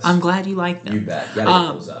glorious. I'm glad you like them. You bet. Gotta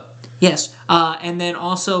get those up. Yes. And then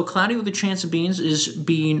also, Cloudy with a Chance of Beans is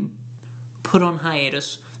being put on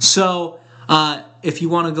hiatus. So, if you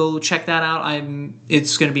want to go check that out,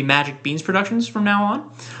 it's going to be Magic Beans Productions from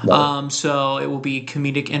now on. So it will be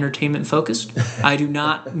comedic entertainment focused. I do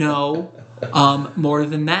not know more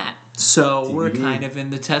than that. So TBD. We're kind of in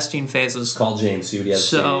the testing phases. Call James, see what he has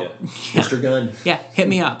to say to you. Mr. Gunn. Yeah, hit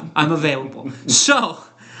me up. I'm available. So,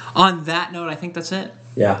 on that note, I think that's it.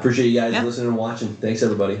 Yeah, appreciate you guys listening and watching. Thanks,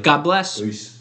 everybody. God bless. Peace.